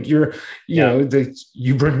 Like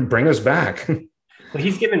you bring us back. Well,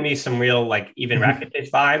 he's given me some real, like, even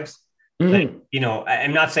Rakitic vibes. Mm-hmm. Like,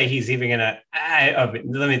 I'm not saying he's even gonna.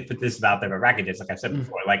 Let me put this out there, but Rakitic, like I said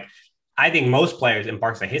before, like, I think most players in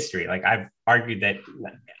Barca history, like, I've argued that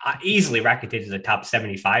easily Rakitic is a top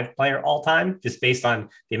 75 player all time, just based on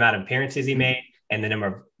the amount of appearances he made and the number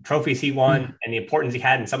of trophies he won and the importance he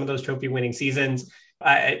had in some of those trophy winning seasons.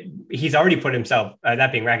 He's already put himself,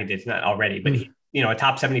 that being Rakitic, not already, but he, a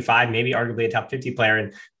top 75, maybe arguably a top 50 player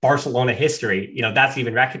in Barcelona history. That's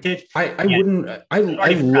even Rakitic. I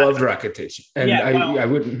loved Rakitic, and I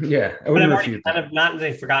wouldn't refute that. Kind of not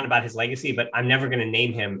really forgotten about his legacy, but I'm never going to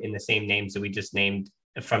name him in the same names that we just named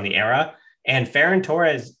from the era. And Ferran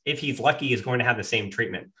Torres, if he's lucky, is going to have the same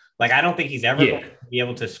treatment. Like, I don't think he's ever going to be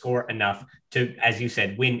able to score enough to, as you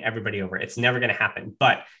said, win everybody over. It's never going to happen.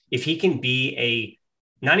 But if he can be a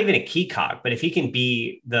not even a key cog, but if he can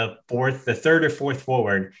be the third or fourth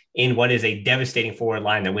forward in what is a devastating forward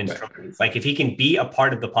line that wins trophies, like if he can be a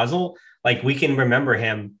part of the puzzle, like we can remember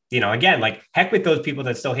him, again, like heck with those people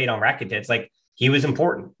that still hate on Rakitic, like he was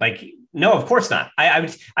important. Like, no, of course not.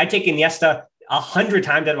 I'd take Iniesta 100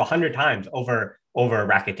 times out of 100 times over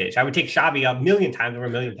Rakitic. I would take Xavi 1,000,000 times over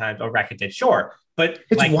 1,000,000 times over Rakitic. Sure. But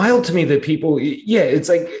it's wild to me that people, it's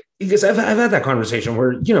like, because I've had that conversation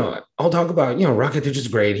where, I'll talk about, Rakitic is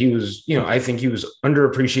great. He was, I think he was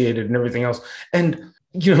underappreciated and everything else. And,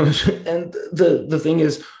 and the thing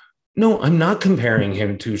is, no, I'm not comparing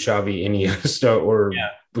him to Xavi, Iniesta, or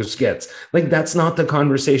Busquets. Like, that's not the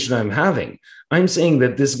conversation I'm having. I'm saying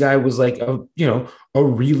that this guy was like a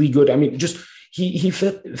really good, he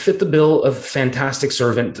fit the bill of fantastic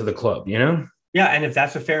servant to the club, Yeah, and if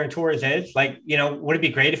that's what Ferran Torres is, like, would it be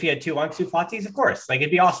great if he had two Ansu Fatis? Of course. Like, it'd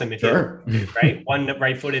be awesome if he had, right? One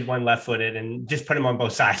right-footed, one left-footed, and just put him on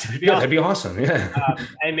both sides. It'd be awesome. That'd be awesome, yeah.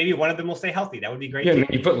 And maybe one of them will stay healthy. That would be great. Yeah,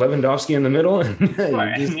 you put Lewandowski in the middle.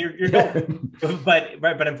 And you're going.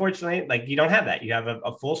 But unfortunately, like, you don't have that. You have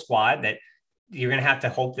a full squad that you're going to have to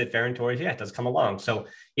hope that Ferran Torres, does come along. So,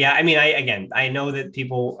 yeah, I know that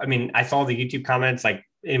people, I saw the YouTube comments, like,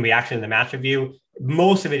 in reaction to the match review.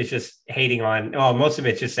 Most of it is just hating on, most of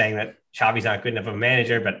it's just saying that Xavi's not good enough of a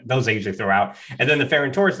manager, but those I usually throw out. And then the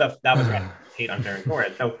Ferran Torres stuff, that was hate on Ferran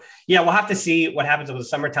Torres. So, yeah, we'll have to see what happens over the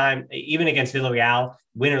summertime, even against Villarreal,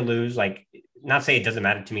 win or lose. Like, not say it doesn't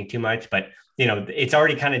matter to me too much, but it's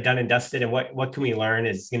already kind of done and dusted, and what can we learn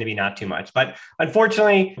is going to be not too much. But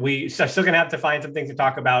unfortunately, we are still going to have to find some things to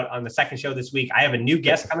talk about on the second show this week. I have a new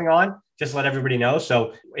guest coming on, just to let everybody know.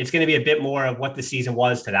 So it's going to be a bit more of what the season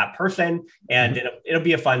was to that person, and it'll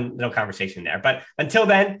be a fun little conversation there. But until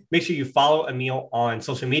then, make sure you follow Emil on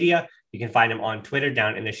social media. You can find him on Twitter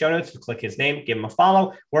down in the show notes. Click his name, give him a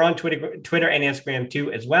follow. We're on Twitter and Instagram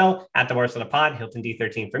too as well, at the Barcelona Pod, Hilton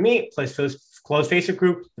D13 for me, closed Facebook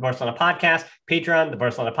group, the Barcelona Podcast, Patreon, the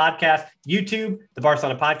Barcelona Podcast, YouTube, the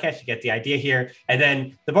Barcelona Podcast. You get the idea here. And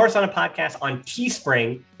then the Barcelona Podcast on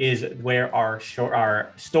Teespring is where our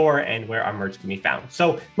store and where our merch can be found.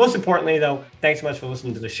 So most importantly, though, thanks so much for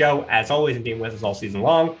listening to the show, as always, and being with us all season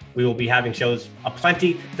long. We will be having shows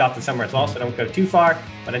aplenty throughout the summer as well, so don't go too far.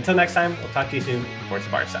 But until next time, we'll talk to you soon. Forza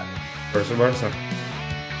Barca. Forza Barca.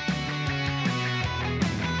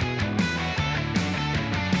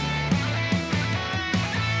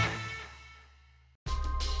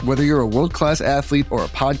 Whether you're a world-class athlete or a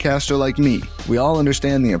podcaster like me, we all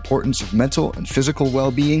understand the importance of mental and physical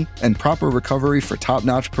well-being and proper recovery for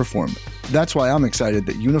top-notch performance. That's why I'm excited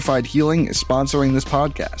that Unified Healing is sponsoring this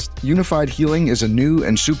podcast. Unified Healing is a new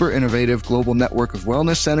and super innovative global network of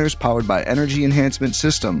wellness centers powered by Energy Enhancement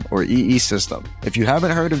System, or EE System. If you haven't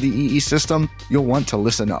heard of the EE System, you'll want to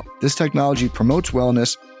listen up. This technology promotes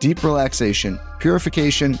wellness, deep relaxation,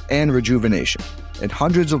 purification, and rejuvenation. In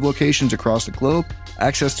hundreds of locations across the globe,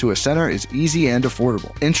 access to a center is easy and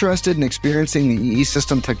affordable. Interested in experiencing the EE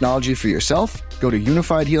System technology for yourself? Go to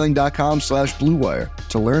unifiedhealing.com/bluewire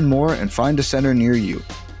to learn more and find a center near you.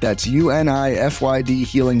 That's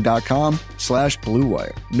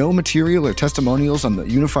unifydhealing.com/bluewire. No material or testimonials on the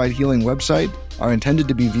Unified Healing website are intended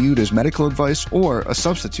to be viewed as medical advice or a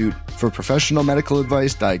substitute for professional medical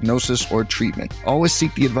advice, diagnosis, or treatment. Always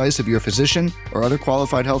seek the advice of your physician or other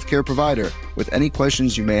qualified healthcare provider with any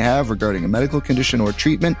questions you may have regarding a medical condition or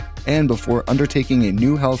treatment, and before undertaking a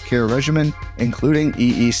new healthcare regimen, including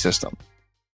EE System.